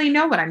 I don't really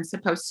know what I'm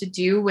supposed to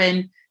do,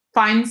 and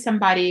find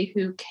somebody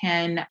who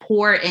can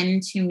pour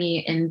into me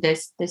in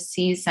this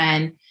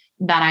season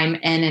that I'm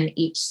in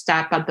each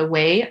step of the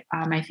way.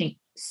 I think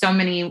so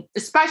many,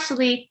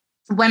 especially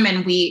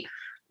women, we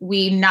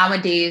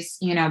nowadays,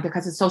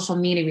 because of social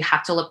media, we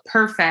have to look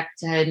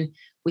perfect, and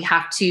we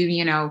have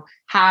to,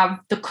 have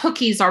the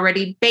cookies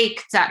already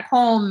baked at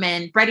home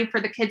and ready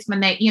for the kids when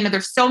they,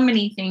 there's so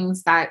many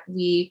things that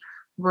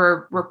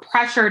we're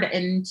pressured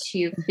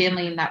into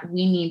feeling that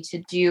we need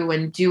to do,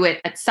 and do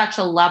it at such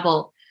a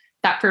level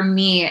that for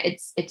me,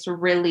 it's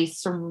really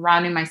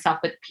surrounding myself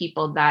with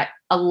people that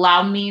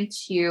allow me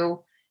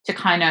to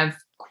kind of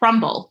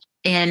crumble,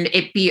 and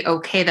it be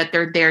okay that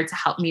they're there to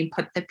help me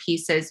put the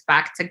pieces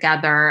back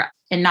together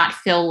and not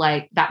feel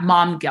like that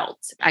mom guilt.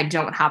 I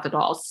don't have it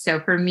all. So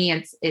for me,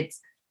 it's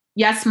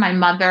yes, my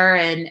mother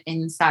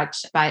and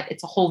such, but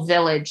it's a whole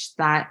village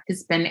that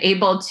has been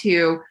able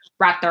to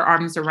wrap their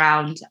arms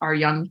around our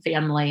young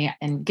family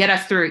and get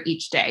us through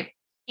each day.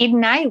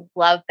 Eden, I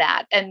love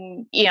that.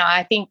 And,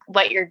 I think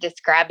what you're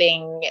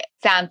describing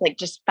sounds like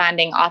just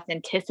finding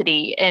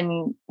authenticity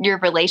in your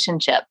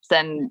relationships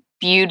and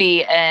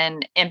beauty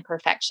and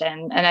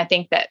imperfection. And I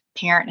think that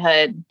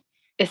parenthood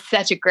is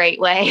such a great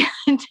way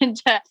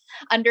to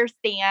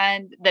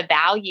understand the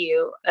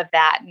value of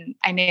that. And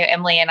I know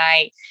Emily and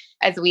I,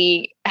 as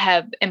we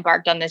have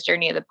embarked on this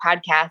journey of the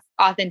podcast,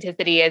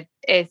 authenticity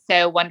is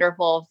so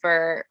wonderful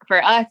for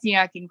us.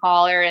 I can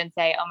call her and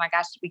say, oh my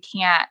gosh, we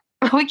can't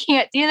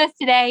do this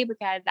today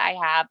because I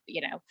have,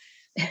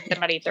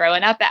 somebody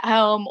throwing up at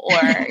home or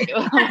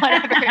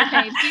whatever it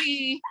may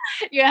be.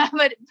 Yeah,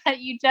 but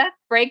you just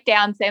break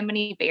down so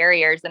many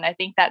barriers. And I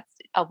think that's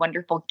a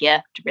wonderful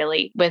gift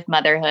really with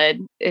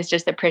motherhood, is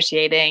just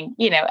appreciating,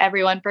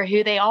 everyone for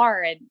who they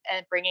are and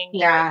bringing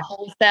their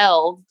whole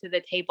selves to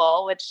the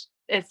table, which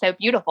is so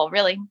beautiful,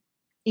 really.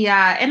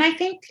 Yeah. And I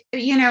think,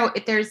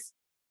 there's,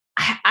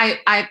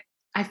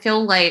 I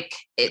feel like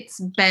it's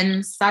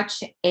been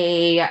such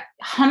a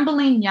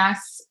humbling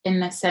yes, in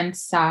the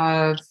sense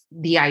of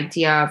the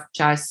idea of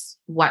just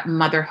what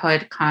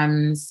motherhood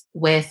comes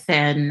with,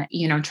 and,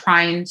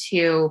 trying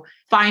to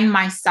find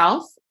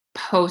myself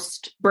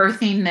post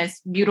birthing this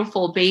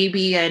beautiful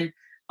baby. And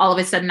all of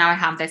a sudden now I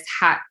have this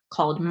hat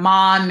called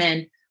mom,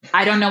 and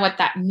I don't know what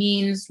that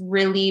means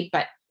really,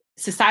 but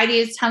society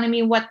is telling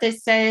me what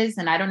this is.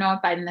 And I don't know if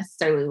I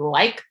necessarily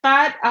like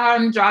that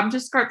job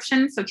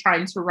description. So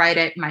trying to write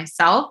it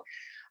myself,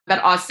 but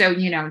also,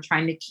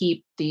 trying to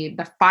keep the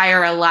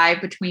fire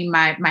alive between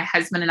my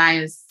husband and I,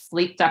 is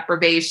sleep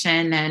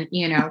deprivation and,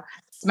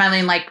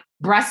 smelling like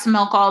breast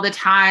milk all the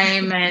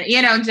time. And,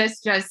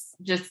 just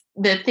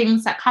the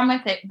things that come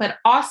with it. But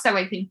also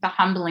I think the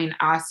humbling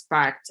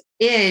aspect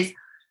is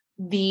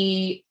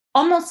the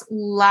almost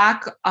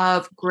lack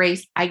of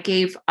grace I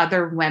gave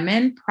other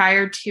women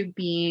prior to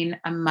being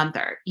a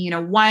mother.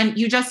 One,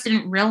 you just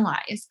didn't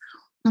realize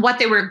what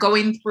they were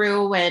going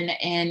through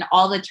and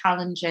all the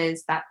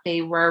challenges that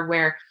they were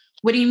where,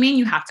 what do you mean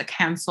you have to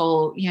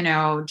cancel,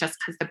 just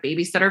because the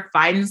babysitter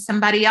finds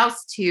somebody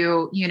else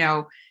to,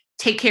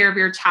 take care of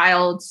your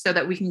child so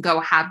that we can go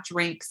have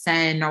drinks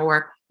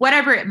or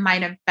whatever it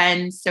might have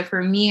been. So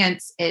for me,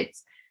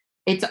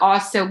 it's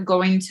also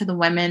going to the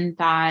women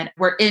that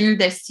were in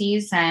this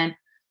season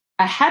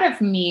ahead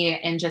of me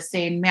and just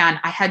saying,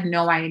 man, I had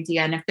no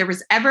idea. And if there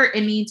was ever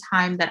any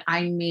time that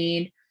I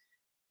made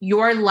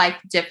your life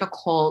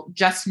difficult,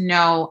 just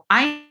know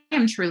I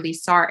am truly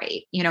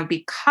sorry,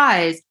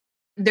 because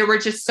there were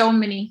just so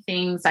many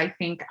things I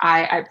think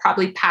I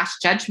probably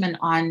passed judgment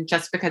on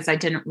just because I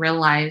didn't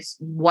realize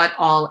what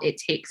all it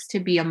takes to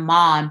be a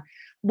mom.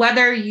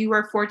 Whether you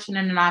are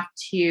fortunate enough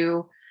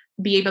to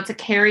be able to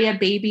carry a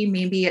baby,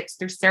 maybe it's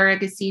through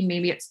surrogacy,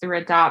 maybe it's through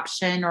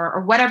adoption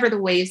or whatever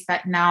the ways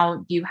that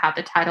now you have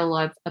the title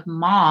of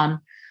mom.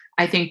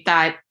 I think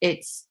that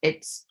it's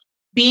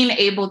being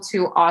able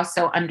to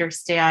also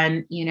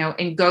understand,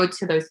 and go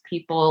to those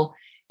people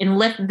and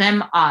lift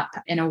them up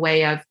in a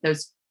way of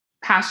those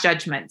past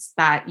judgments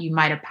that you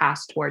might have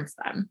passed towards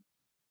them.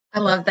 I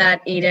love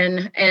that,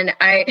 Eden. And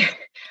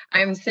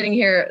I'm sitting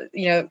here,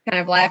 kind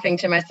of laughing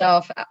to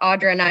myself.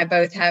 Audra and I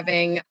both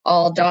having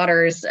all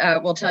daughters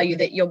will tell you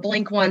that you'll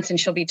blink once and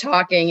she'll be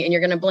talking and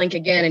you're going to blink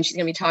again and she's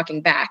going to be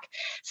talking back.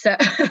 So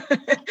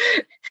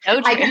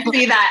I can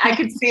see that. I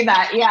can see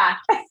that. Yeah.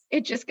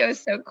 It just goes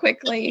so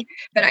quickly,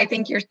 but I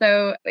think you're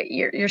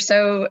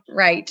so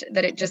right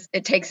that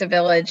it takes a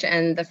village,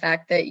 and the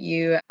fact that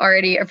you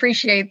already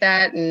appreciate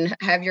that and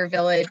have your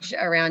village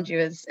around you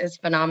is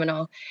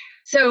phenomenal.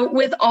 So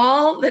with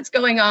all that's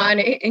going on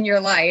in your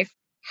life,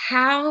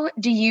 how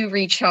do you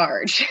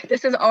recharge?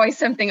 This is always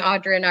something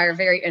Audra and I are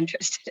very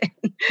interested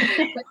in.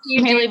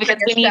 Mainly because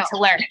we need to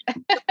learn.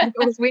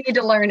 Because we need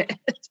to learn it.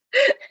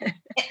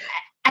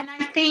 And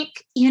I think,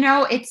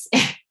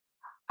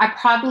 I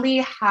probably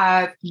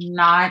have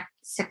not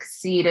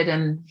succeeded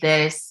in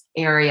this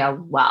area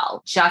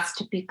well,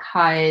 just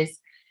because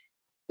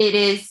it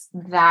is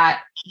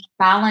that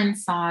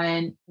balance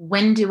on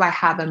when do I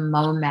have a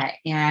moment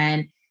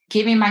and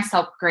giving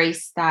myself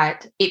grace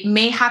that it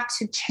may have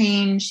to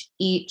change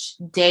each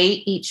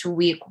day, each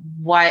week,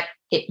 what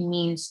it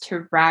means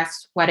to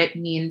rest, what it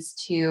means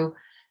to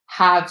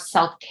have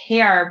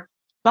self-care.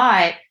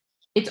 But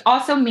it's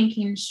also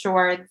making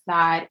sure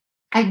that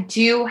I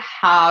do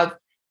have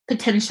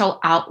potential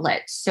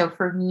outlets. So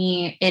for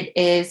me, it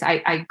is,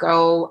 I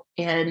go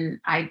and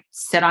I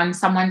sit on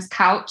someone's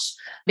couch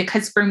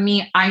because for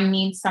me, I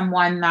need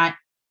someone that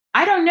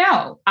I don't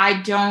know.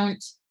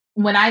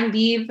 When I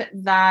leave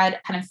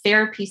that kind of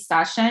therapy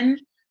session,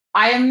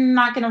 I am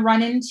not going to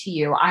run into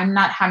you. I'm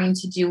not having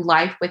to do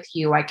life with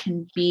you. I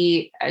can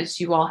be, as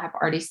you all have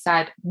already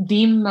said,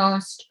 the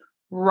most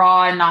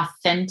raw and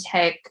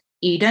authentic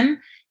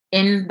Eden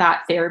in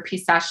that therapy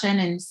session.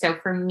 And so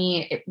for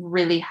me, it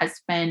really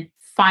has been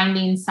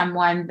finding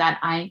someone that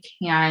I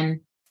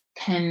can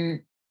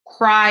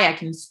cry, I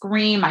can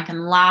scream, I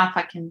can laugh,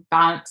 I can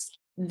bounce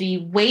the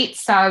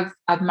weights of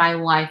my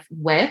life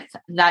with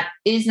that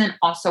isn't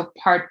also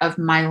part of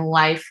my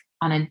life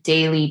on a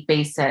daily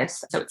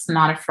basis. So it's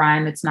not a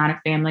friend, it's not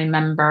a family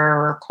member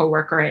or a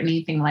coworker or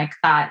anything like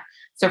that.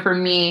 So for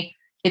me,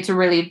 it's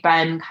really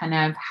been kind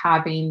of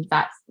having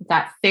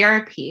that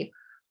therapy,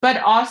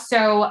 but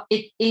also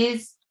it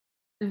is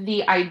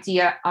the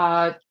idea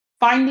of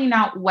finding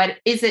out what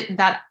is it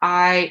that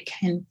I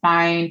can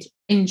find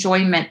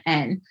enjoyment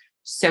in.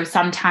 So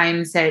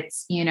sometimes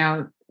it's,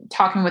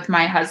 talking with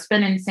my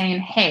husband and saying,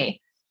 hey,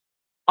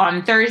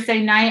 on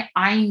Thursday night,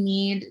 I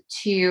need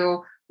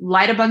to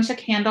light a bunch of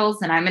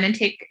candles and I'm going to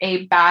take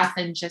a bath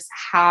and just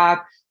have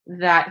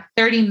that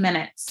 30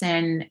 minutes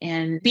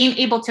and being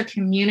able to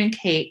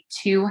communicate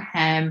to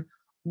him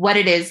what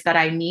it is that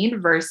I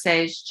need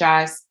versus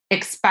just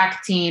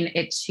expecting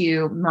it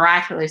to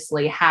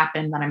miraculously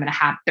happen that I'm going to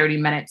have 30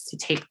 minutes to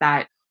take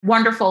that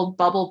wonderful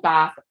bubble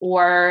bath,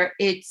 or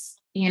it's,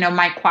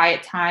 my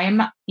quiet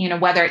time,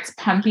 whether it's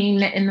pumping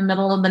in the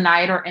middle of the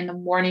night or in the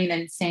morning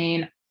and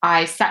saying,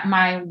 I set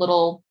my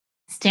little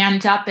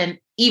stand up. And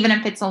even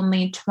if it's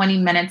only 20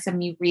 minutes of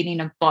me reading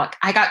a book,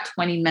 I got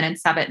 20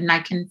 minutes of it and I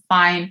can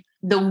find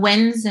the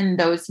wins in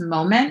those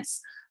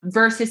moments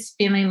versus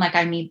feeling like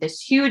I need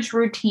this huge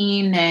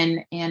routine.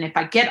 And if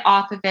I get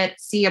off of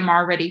it, I'm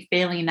already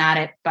failing at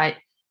it. But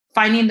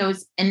finding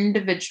those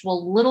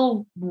individual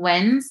little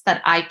wins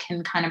that I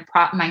can kind of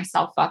prop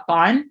myself up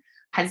on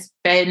has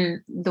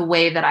been the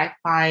way that I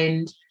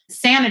find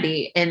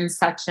sanity in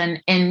such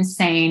an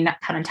insane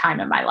kind of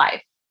time in my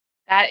life.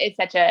 That is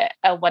such a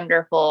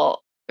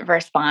wonderful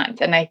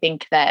response. And I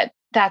think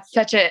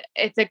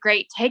it's a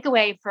great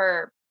takeaway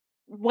for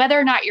whether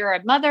or not you're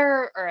a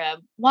mother or a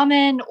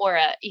woman or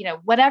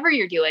whatever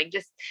you're doing,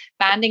 just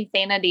finding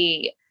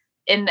sanity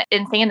in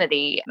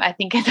insanity, I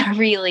think is a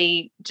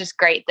really just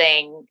great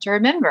thing to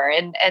remember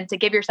and to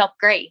give yourself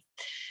grace.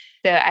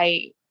 So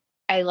I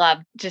I love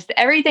just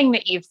everything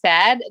that you've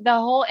said. The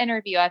whole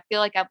interview, I feel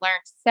like I've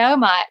learned so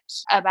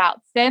much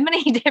about so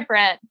many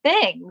different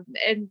things.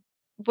 And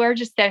we're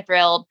just so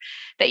thrilled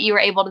that you were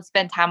able to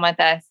spend time with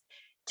us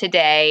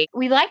today.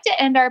 We like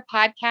to end our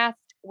podcast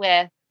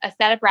with a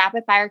set of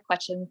rapid fire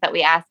questions that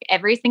we ask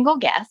every single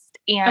guest.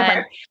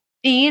 And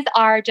these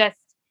are just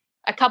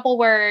a couple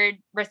word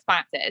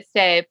responses.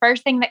 So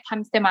first thing that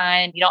comes to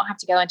mind, you don't have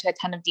to go into a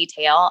ton of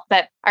detail,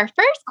 but our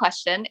first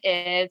question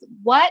is,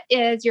 what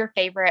is your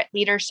favorite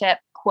leadership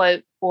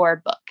quote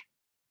or book?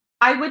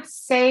 I would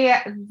say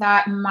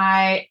that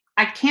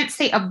I can't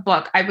say a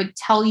book. I would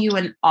tell you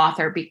an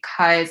author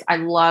because I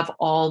love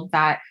all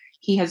that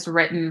he has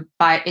written,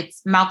 but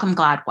it's Malcolm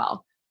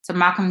Gladwell. So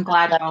Malcolm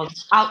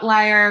Gladwell's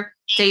Outlier,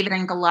 David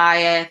and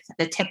Goliath,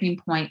 The Tipping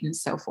Point, and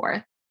so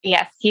forth.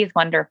 Yes, he's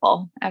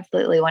wonderful.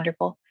 Absolutely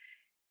wonderful.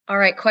 All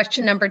right.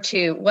 Question number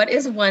 2. What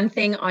is one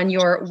thing on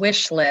your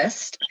wish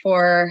list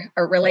for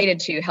or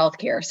related to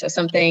healthcare? So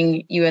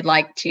something you would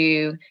like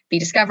to be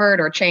discovered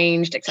or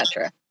changed, et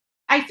cetera.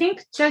 I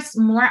think just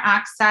more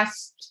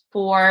access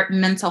for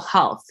mental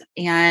health.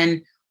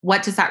 And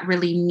what does that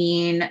really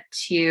mean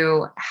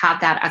to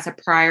have that as a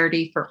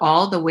priority for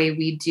all, the way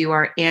we do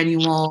our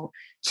annual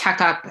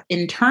checkup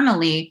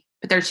internally,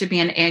 but there should be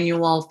an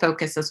annual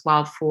focus as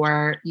well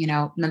for,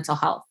 mental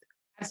health.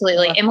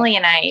 Absolutely. Emily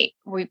and I,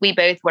 we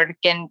both work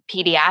in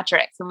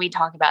pediatrics, and we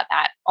talk about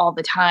that all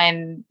the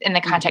time in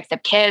the context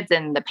of kids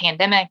and the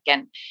pandemic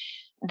and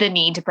the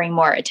need to bring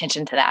more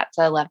attention to that.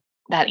 So I love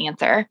that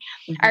answer.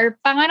 Our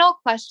final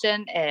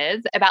question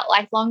is about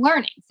lifelong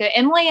learning. So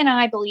Emily and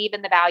I believe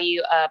in the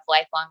value of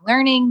lifelong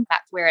learning.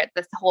 That's where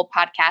this whole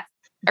podcast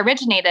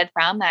originated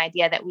from, the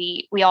idea that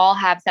we all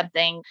have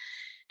something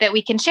that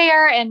we can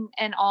share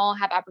and all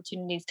have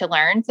opportunities to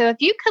learn. So if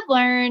you could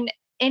learn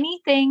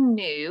anything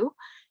new,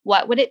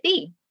 what would it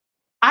be?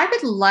 I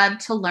would love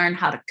to learn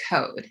how to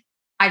code.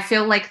 I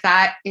feel like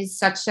that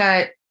is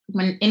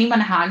when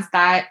anyone has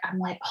that, I'm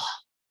like, oh,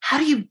 how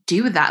do you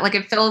do that? Like,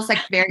 it feels like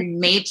very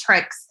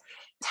matrix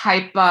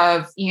type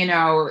of,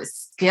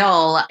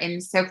 skill.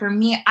 And so for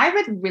me, I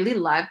would really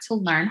love to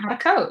learn how to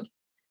code.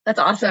 That's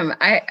awesome.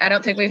 I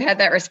don't think we've had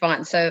that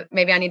response. So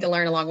maybe I need to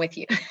learn along with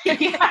you.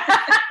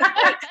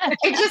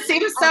 It just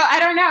seems so,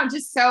 I don't know,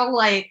 just so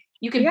like,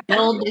 you can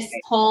build this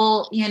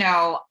whole,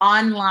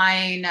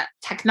 online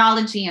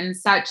technology and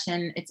such,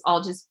 and it's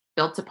all just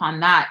built upon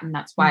that. And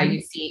that's why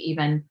you see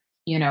even,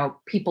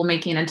 people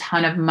making a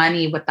ton of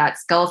money with that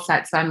skill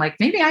set. So I'm like,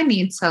 maybe I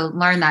need to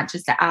learn that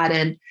just to add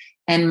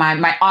in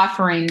my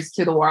offerings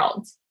to the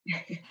world.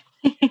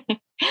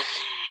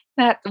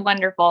 That's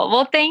wonderful.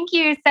 Well, thank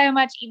you so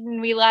much,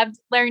 Eden. We loved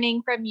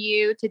learning from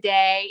you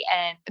today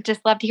and just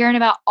loved hearing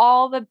about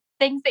all the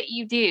things that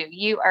you do.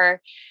 You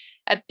are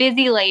a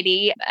busy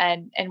lady,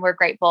 and we're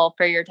grateful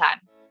for your time.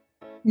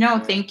 No,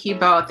 thank you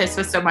both. This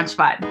was so much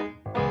fun.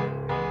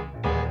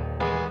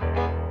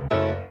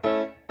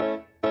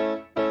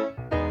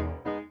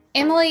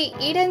 Emily,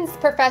 Eden's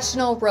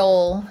professional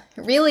role,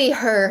 really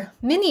her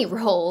many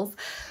roles,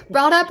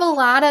 brought up a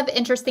lot of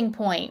interesting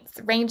points,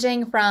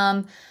 ranging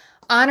from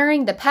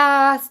honoring the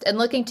past and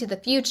looking to the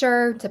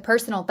future, to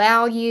personal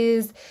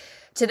values,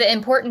 to the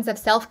importance of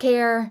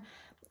self-care.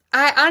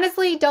 I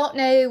honestly don't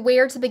know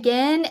where to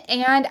begin,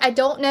 and I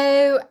don't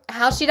know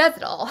how she does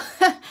it all.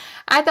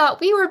 I thought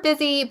we were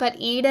busy, but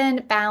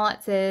Eden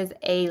balances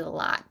a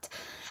lot.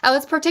 I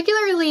was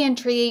particularly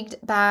intrigued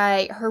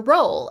by her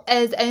role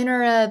as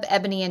owner of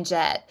Ebony and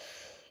Jet.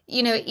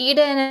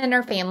 Eden and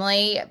her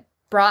family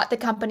brought the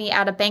company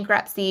out of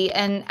bankruptcy,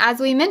 and as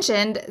we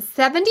mentioned,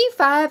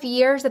 75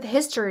 years of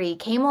history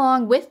came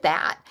along with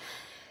that.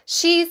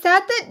 She said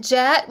that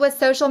Jet was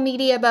social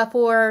media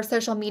before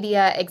social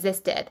media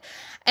existed.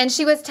 And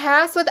she was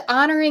tasked with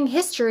honoring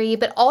history,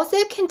 but also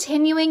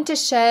continuing to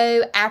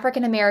show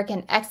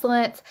African-American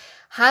excellence,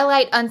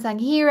 highlight unsung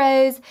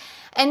heroes,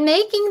 and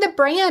making the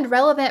brand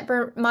relevant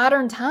for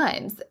modern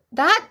times.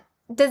 That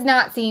does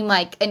not seem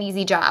like an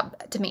easy job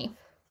to me.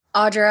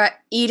 Audra,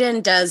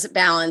 Eden does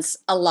balance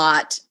a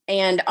lot.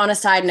 And on a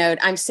side note,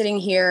 I'm sitting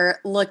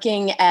here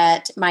looking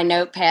at my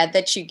notepad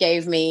that you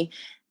gave me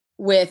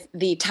with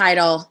the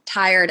title,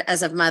 Tired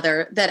as a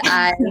Mother, that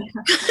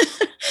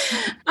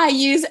I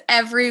use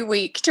every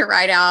week to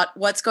write out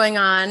what's going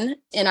on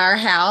in our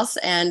house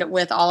and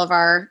with all of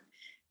our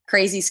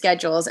crazy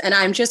schedules. And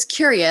I'm just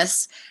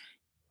curious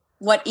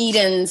what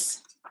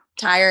Eden's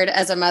Tired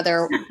as a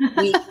Mother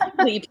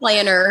weekly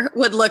planner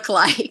would look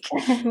like,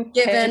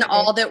 given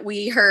all that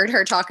we heard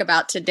her talk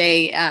about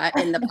today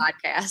in the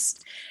podcast.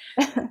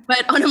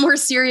 But on a more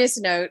serious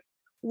note,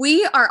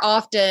 we are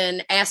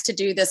often asked to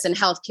do this in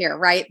healthcare,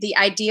 right? The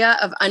idea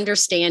of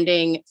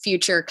understanding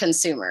future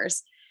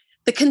consumers.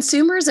 The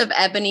consumers of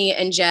Ebony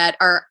and Jet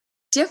are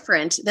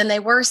different than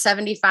they were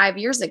 75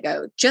 years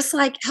ago, just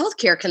like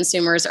healthcare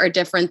consumers are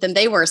different than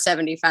they were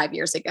 75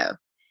 years ago.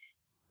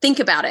 Think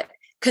about it.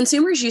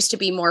 Consumers used to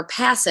be more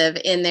passive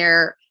in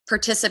their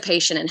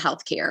participation in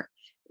healthcare,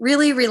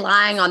 really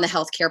relying on the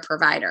healthcare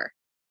provider.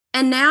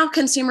 And now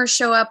consumers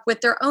show up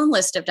with their own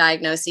list of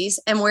diagnoses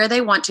and where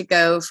they want to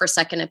go for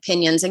second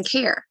opinions and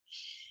care.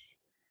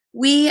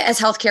 we as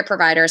healthcare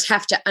providers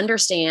have to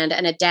understand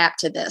and adapt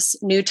to this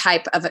new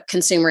type of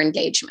consumer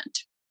engagement.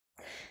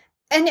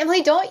 And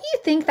Emily, don't you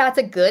think that's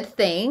a good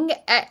thing?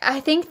 I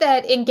think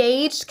that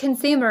engaged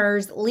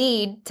consumers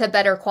lead to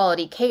better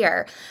quality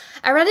care.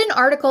 I read an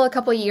article a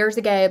couple years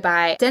ago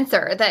by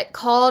Sensor that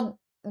called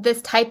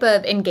this type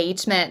of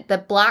engagement the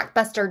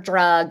blockbuster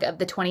drug of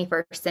the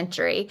 21st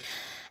century.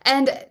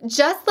 And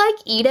just like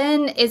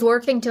Eden is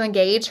working to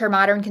engage her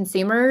modern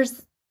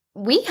consumers,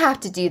 we have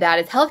to do that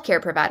as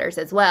healthcare providers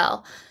as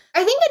well.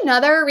 I think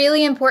another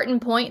really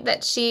important point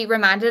that she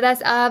reminded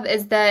us of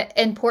is the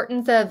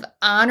importance of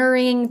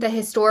honoring the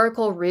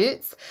historical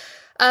roots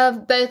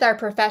of both our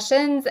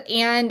professions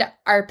and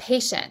our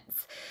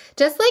patients.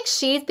 Just like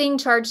she's being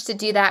charged to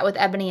do that with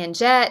Ebony and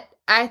Jet,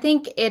 I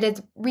think it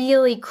is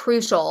really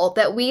crucial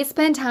that we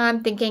spend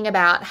time thinking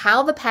about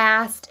how the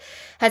past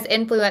has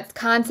influenced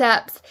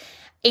concepts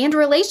and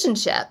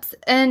relationships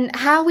and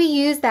how we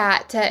use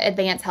that to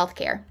advance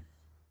healthcare.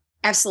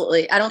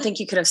 Absolutely. I don't think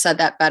you could have said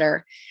that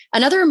better.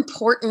 Another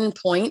important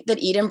point that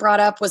Eden brought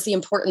up was the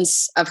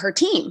importance of her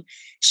team.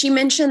 She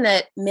mentioned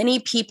that many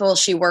people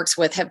she works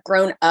with have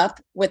grown up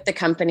with the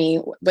company,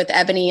 with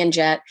Ebony and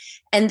Jet,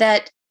 and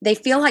that they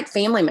feel like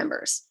family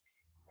members.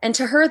 And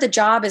to her, the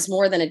job is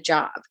more than a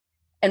job.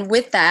 And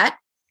with that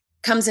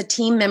comes a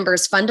team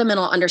member's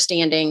fundamental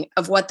understanding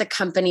of what the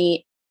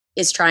company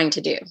is trying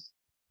to do.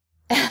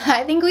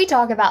 I think we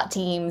talk about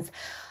teams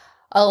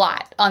a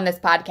lot on this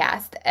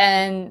podcast.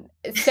 And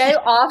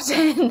so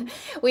often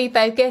we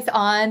focus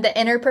on the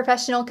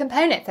interprofessional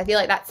components. I feel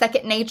like that's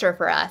second nature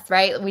for us,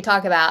 right? We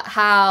talk about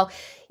how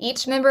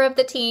each member of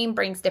the team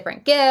brings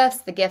different gifts.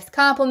 The gifts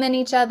complement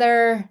each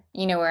other.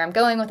 You know where I'm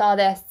going with all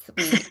this.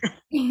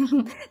 We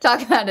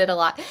talk about it a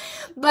lot.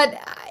 But,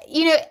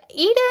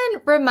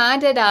 Eden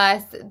reminded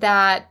us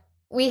that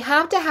we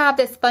have to have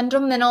this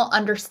fundamental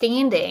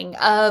understanding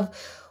of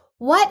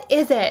what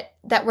is it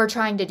that we're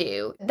trying to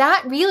do?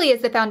 That really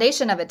is the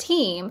foundation of a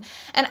team.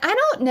 And I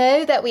don't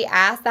know that we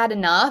ask that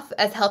enough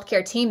as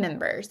healthcare team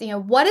members.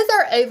 What is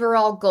our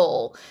overall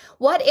goal?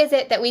 What is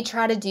it that we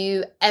try to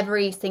do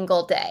every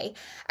single day?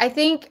 I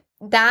think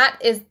that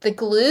is the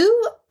glue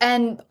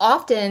and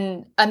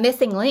often a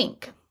missing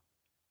link.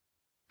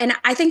 And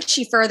I think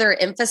she further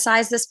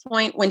emphasized this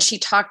point when she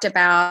talked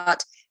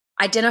about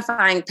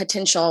identifying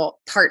potential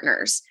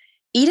partners.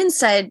 Eden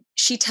said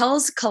she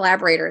tells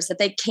collaborators that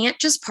they can't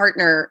just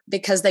partner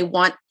because they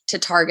want to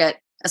target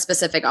a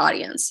specific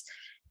audience.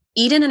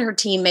 Eden and her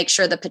team make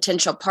sure the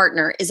potential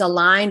partner is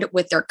aligned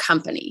with their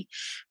company.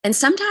 And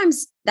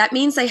sometimes that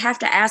means they have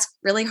to ask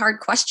really hard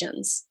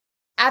questions.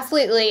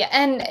 Absolutely.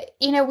 And,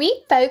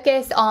 we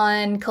focus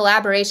on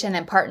collaboration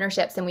and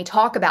partnerships, and we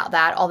talk about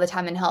that all the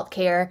time in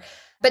healthcare.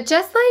 But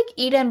just like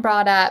Eden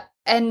brought up,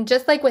 and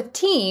just like with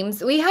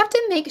teams, we have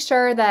to make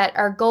sure that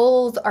our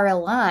goals are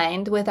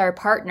aligned with our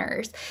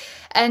partners.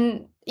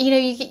 And,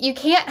 you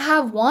can't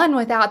have one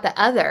without the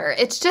other.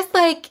 It's just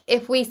like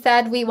if we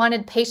said we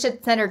wanted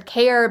patient-centered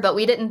care, but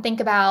we didn't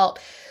think about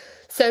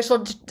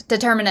social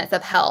determinants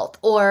of health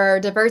or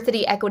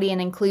diversity, equity,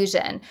 and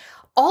inclusion.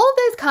 All of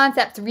those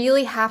concepts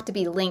really have to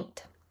be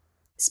linked.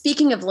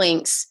 Speaking of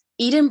links,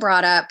 Eden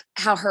brought up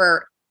how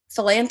her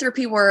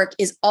philanthropy work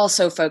is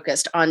also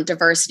focused on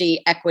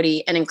diversity,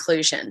 equity, and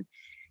inclusion.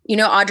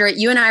 Audra,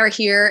 you and I are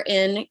here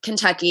in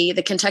Kentucky.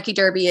 The Kentucky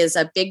Derby is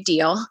a big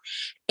deal.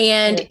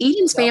 And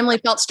Eden's family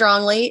felt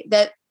strongly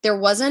that there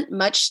wasn't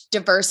much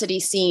diversity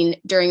seen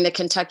during the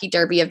Kentucky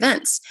Derby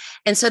events.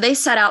 And so they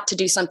set out to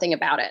do something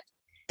about it.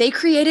 They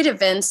created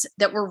events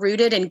that were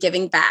rooted in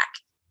giving back,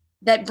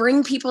 that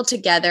bring people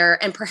together,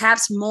 and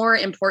perhaps more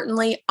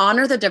importantly,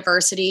 honor the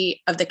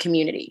diversity of the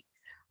community.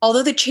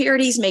 Although the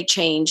charities may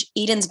change,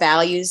 Eden's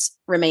values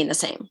remain the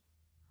same.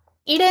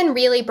 Eden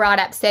really brought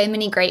up so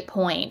many great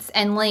points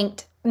and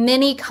linked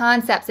many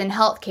concepts in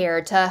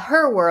healthcare to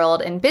her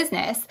world and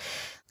business.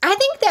 I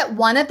think that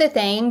one of the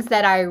things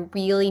that I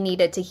really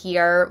needed to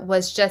hear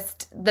was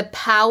just the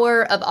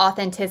power of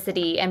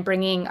authenticity and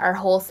bringing our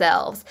whole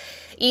selves,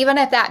 even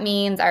if that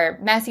means our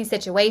messy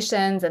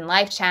situations and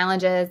life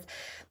challenges.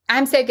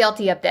 I'm so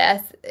guilty of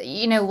this.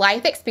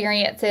 Life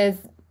experiences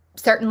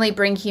certainly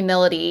bring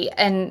humility.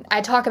 And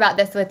I talk about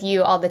this with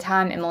you all the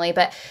time, Emily,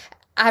 but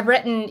I've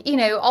written,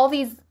 all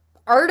these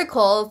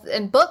articles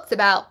and books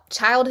about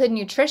childhood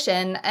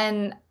nutrition.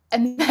 And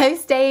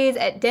most days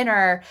at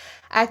dinner,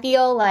 I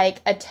feel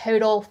like a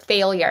total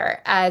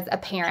failure as a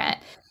parent.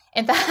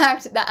 In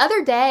fact, the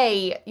other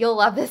day, you'll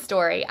love this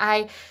story.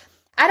 I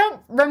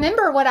don't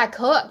remember what I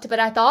cooked, but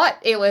I thought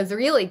it was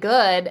really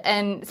good.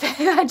 And so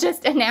I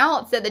just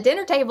announced at the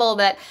dinner table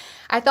that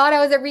I thought I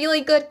was a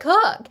really good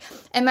cook.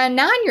 And my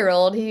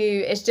 9-year-old, who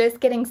is just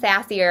getting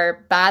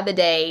sassier by the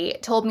day,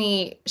 told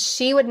me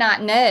she would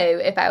not know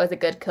if I was a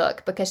good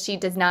cook because she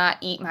does not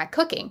eat my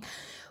cooking,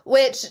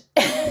 which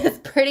is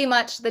pretty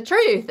much the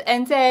truth.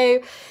 And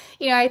so,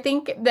 I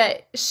think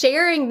that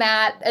sharing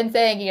that and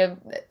saying,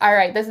 all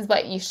right, this is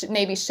what you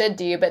should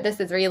do, but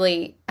this is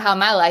really how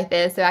my life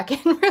is, so I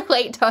can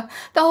relate to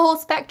the whole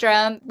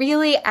spectrum,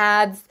 really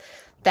adds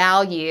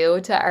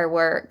value to our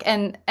work.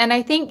 And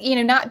I think,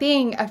 not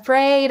being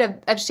afraid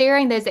of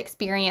sharing those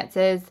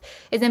experiences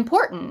is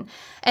important.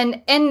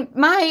 And in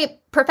my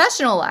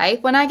professional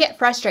life, when I get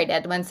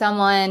frustrated when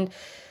someone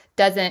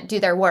doesn't do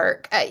their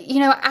work,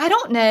 I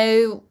don't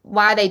know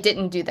why they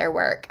didn't do their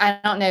work. I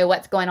don't know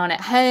what's going on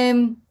at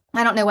home.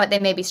 I don't know what they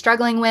may be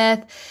struggling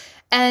with.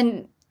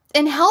 And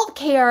in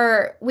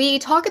healthcare, we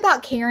talk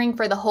about caring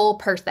for the whole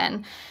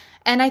person.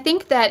 And I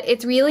think that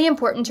it's really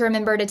important to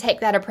remember to take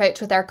that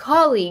approach with our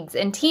colleagues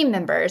and team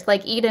members,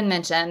 like Eden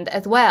mentioned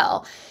as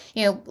well.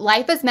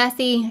 Life is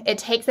messy. It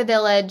takes a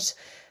village.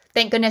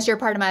 Thank goodness you're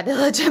part of my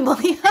village,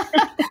 Emily.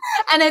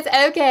 And it's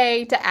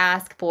okay to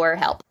ask for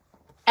help.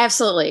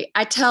 Absolutely.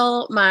 I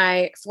tell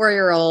my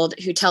 4-year-old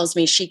who tells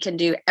me she can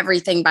do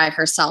everything by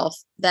herself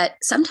that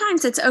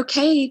sometimes it's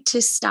okay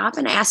to stop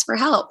and ask for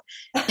help.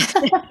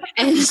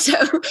 And so,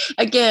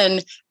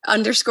 again,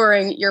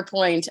 underscoring your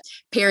point,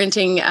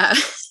 parenting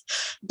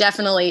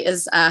definitely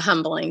is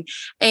humbling.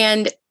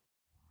 And,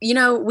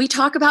 we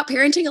talk about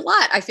parenting a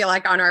lot, I feel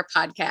like, on our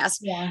podcast.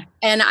 Yeah.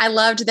 And I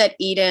loved that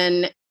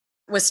Eden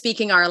was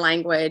speaking our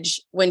language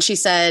when she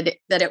said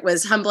that it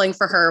was humbling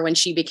for her when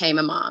she became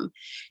a mom.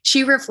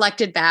 She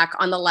reflected back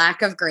on the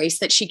lack of grace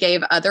that she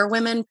gave other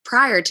women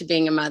prior to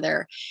being a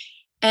mother.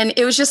 And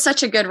it was just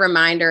such a good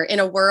reminder in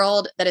a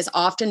world that is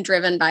often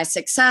driven by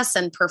success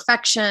and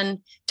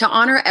perfection to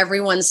honor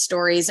everyone's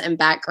stories and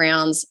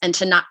backgrounds and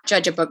to not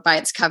judge a book by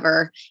its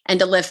cover and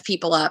to lift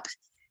people up,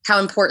 how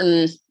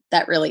important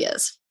that really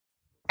is.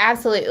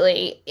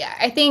 Absolutely. Yeah,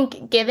 I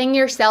think giving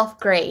yourself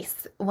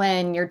grace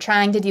when you're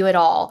trying to do it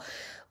all,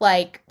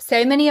 like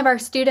so many of our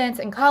students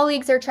and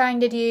colleagues are trying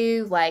to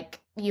do, like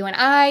you and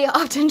I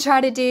often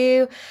try to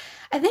do,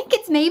 I think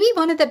it's maybe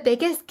one of the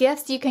biggest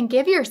gifts you can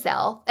give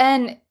yourself.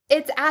 And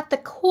it's at the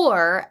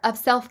core of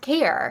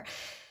self-care.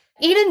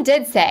 Eden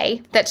did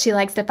say that she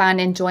likes to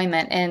find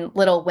enjoyment in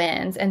little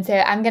wins. And so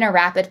I'm going to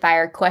rapid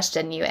fire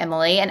question you,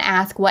 Emily, and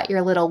ask what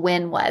your little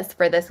win was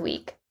for this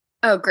week.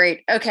 Oh,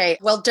 great. Okay.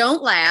 Well,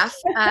 don't laugh.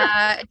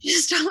 I'm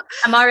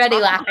already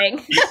laughing.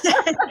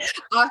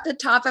 Off the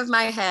top of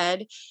my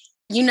head,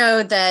 you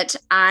know that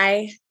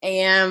I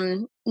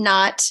am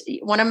not,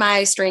 one of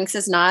my strengths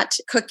is not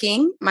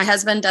cooking. My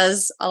husband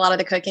does a lot of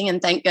the cooking, and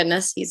thank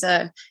goodness he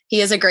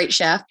is a great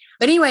chef.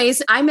 But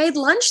anyways, I made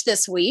lunch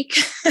this week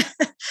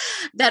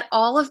that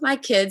all of my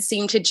kids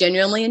seem to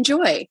genuinely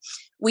enjoy.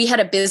 We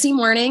had a busy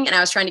morning and I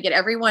was trying to get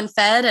everyone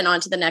fed and on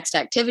to the next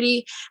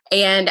activity.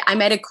 And I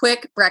made a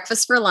quick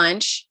breakfast for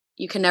lunch.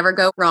 You can never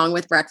go wrong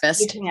with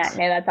breakfast. You can't.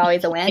 No, that's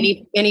always a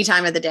win. Any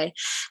time of the day.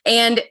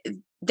 And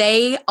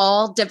they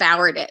all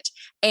devoured it.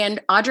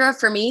 And Audra,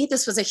 for me,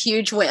 this was a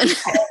huge win.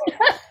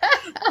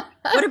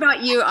 What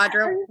about you,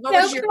 Audra?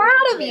 I'm so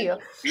proud of you.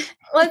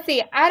 Let's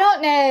see. I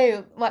don't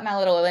know what my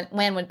little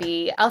win would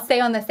be. I'll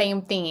stay on the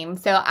same theme.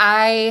 So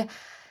a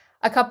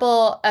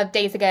couple of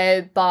days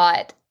ago,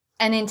 bought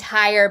an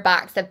entire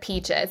box of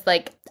peaches,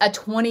 like a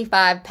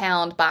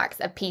 25-pound box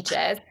of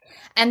peaches.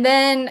 And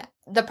then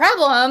the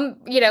problem,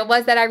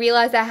 was that I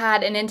realized I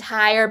had an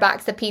entire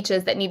box of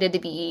peaches that needed to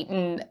be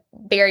eaten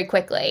very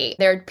quickly.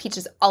 There are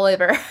peaches all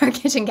over our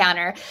kitchen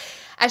counter.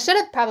 I should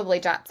have probably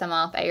dropped some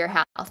off at your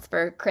house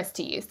for Chris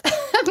to use.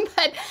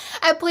 But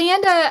I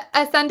planned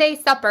a Sunday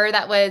supper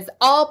that was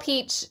all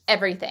peach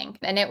everything.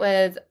 And it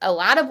was a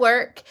lot of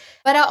work.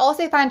 But I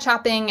also find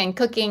shopping and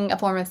cooking a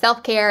form of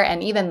self-care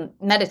and even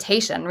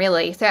meditation,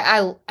 really. So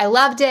I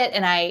loved it,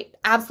 and I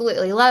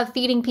absolutely love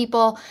feeding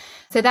people.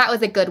 So that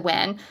was a good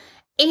win.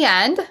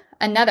 And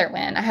another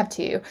win, I have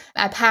two.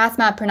 I passed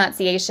my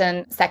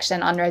pronunciation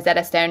section on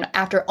Rosetta Stone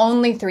after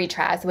only 3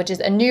 tries, which is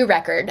a new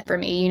record for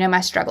me. You know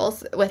my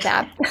struggles with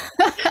that.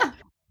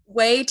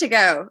 Way to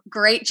go.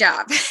 Great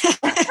job.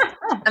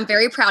 I'm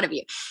very proud of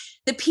you.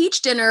 The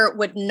peach dinner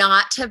would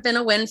not have been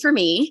a win for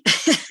me.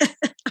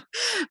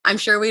 I'm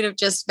sure we'd have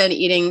just been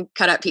eating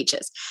cut up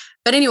peaches.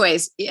 But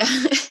anyways, yeah.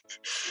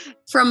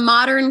 From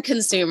modern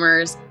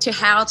consumers to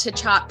how to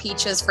chop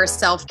peaches for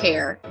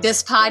self-care,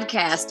 this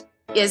podcast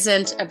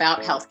isn't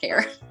about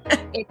healthcare.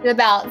 It's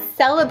about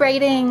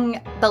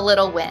celebrating the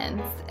little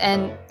wins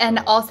and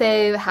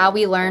also how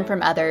we learn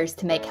from others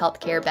to make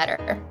healthcare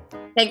better.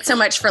 Thanks so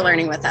much for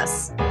learning with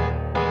us.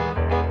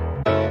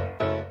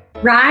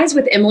 Rise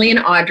with Emily and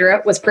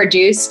Audra was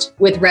produced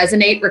with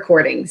Resonate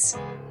Recordings.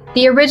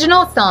 The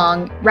original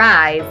song,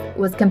 Rise,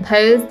 was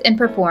composed and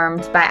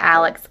performed by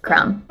Alex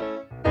Crum.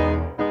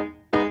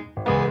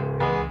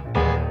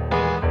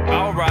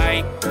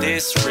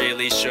 This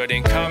really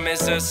shouldn't come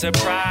as a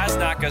surprise.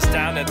 Knock us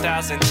down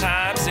 1,000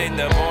 times. In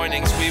the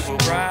mornings we will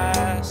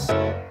rise.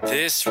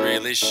 This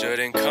really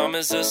shouldn't come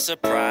as a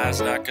surprise.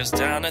 Knock us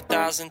down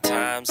 1,000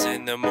 times.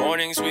 In the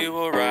mornings we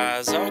will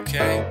rise.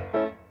 Okay.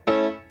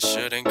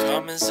 Shouldn't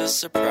come as a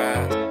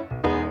surprise.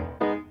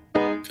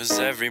 'Cause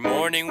every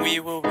morning we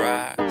will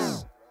rise.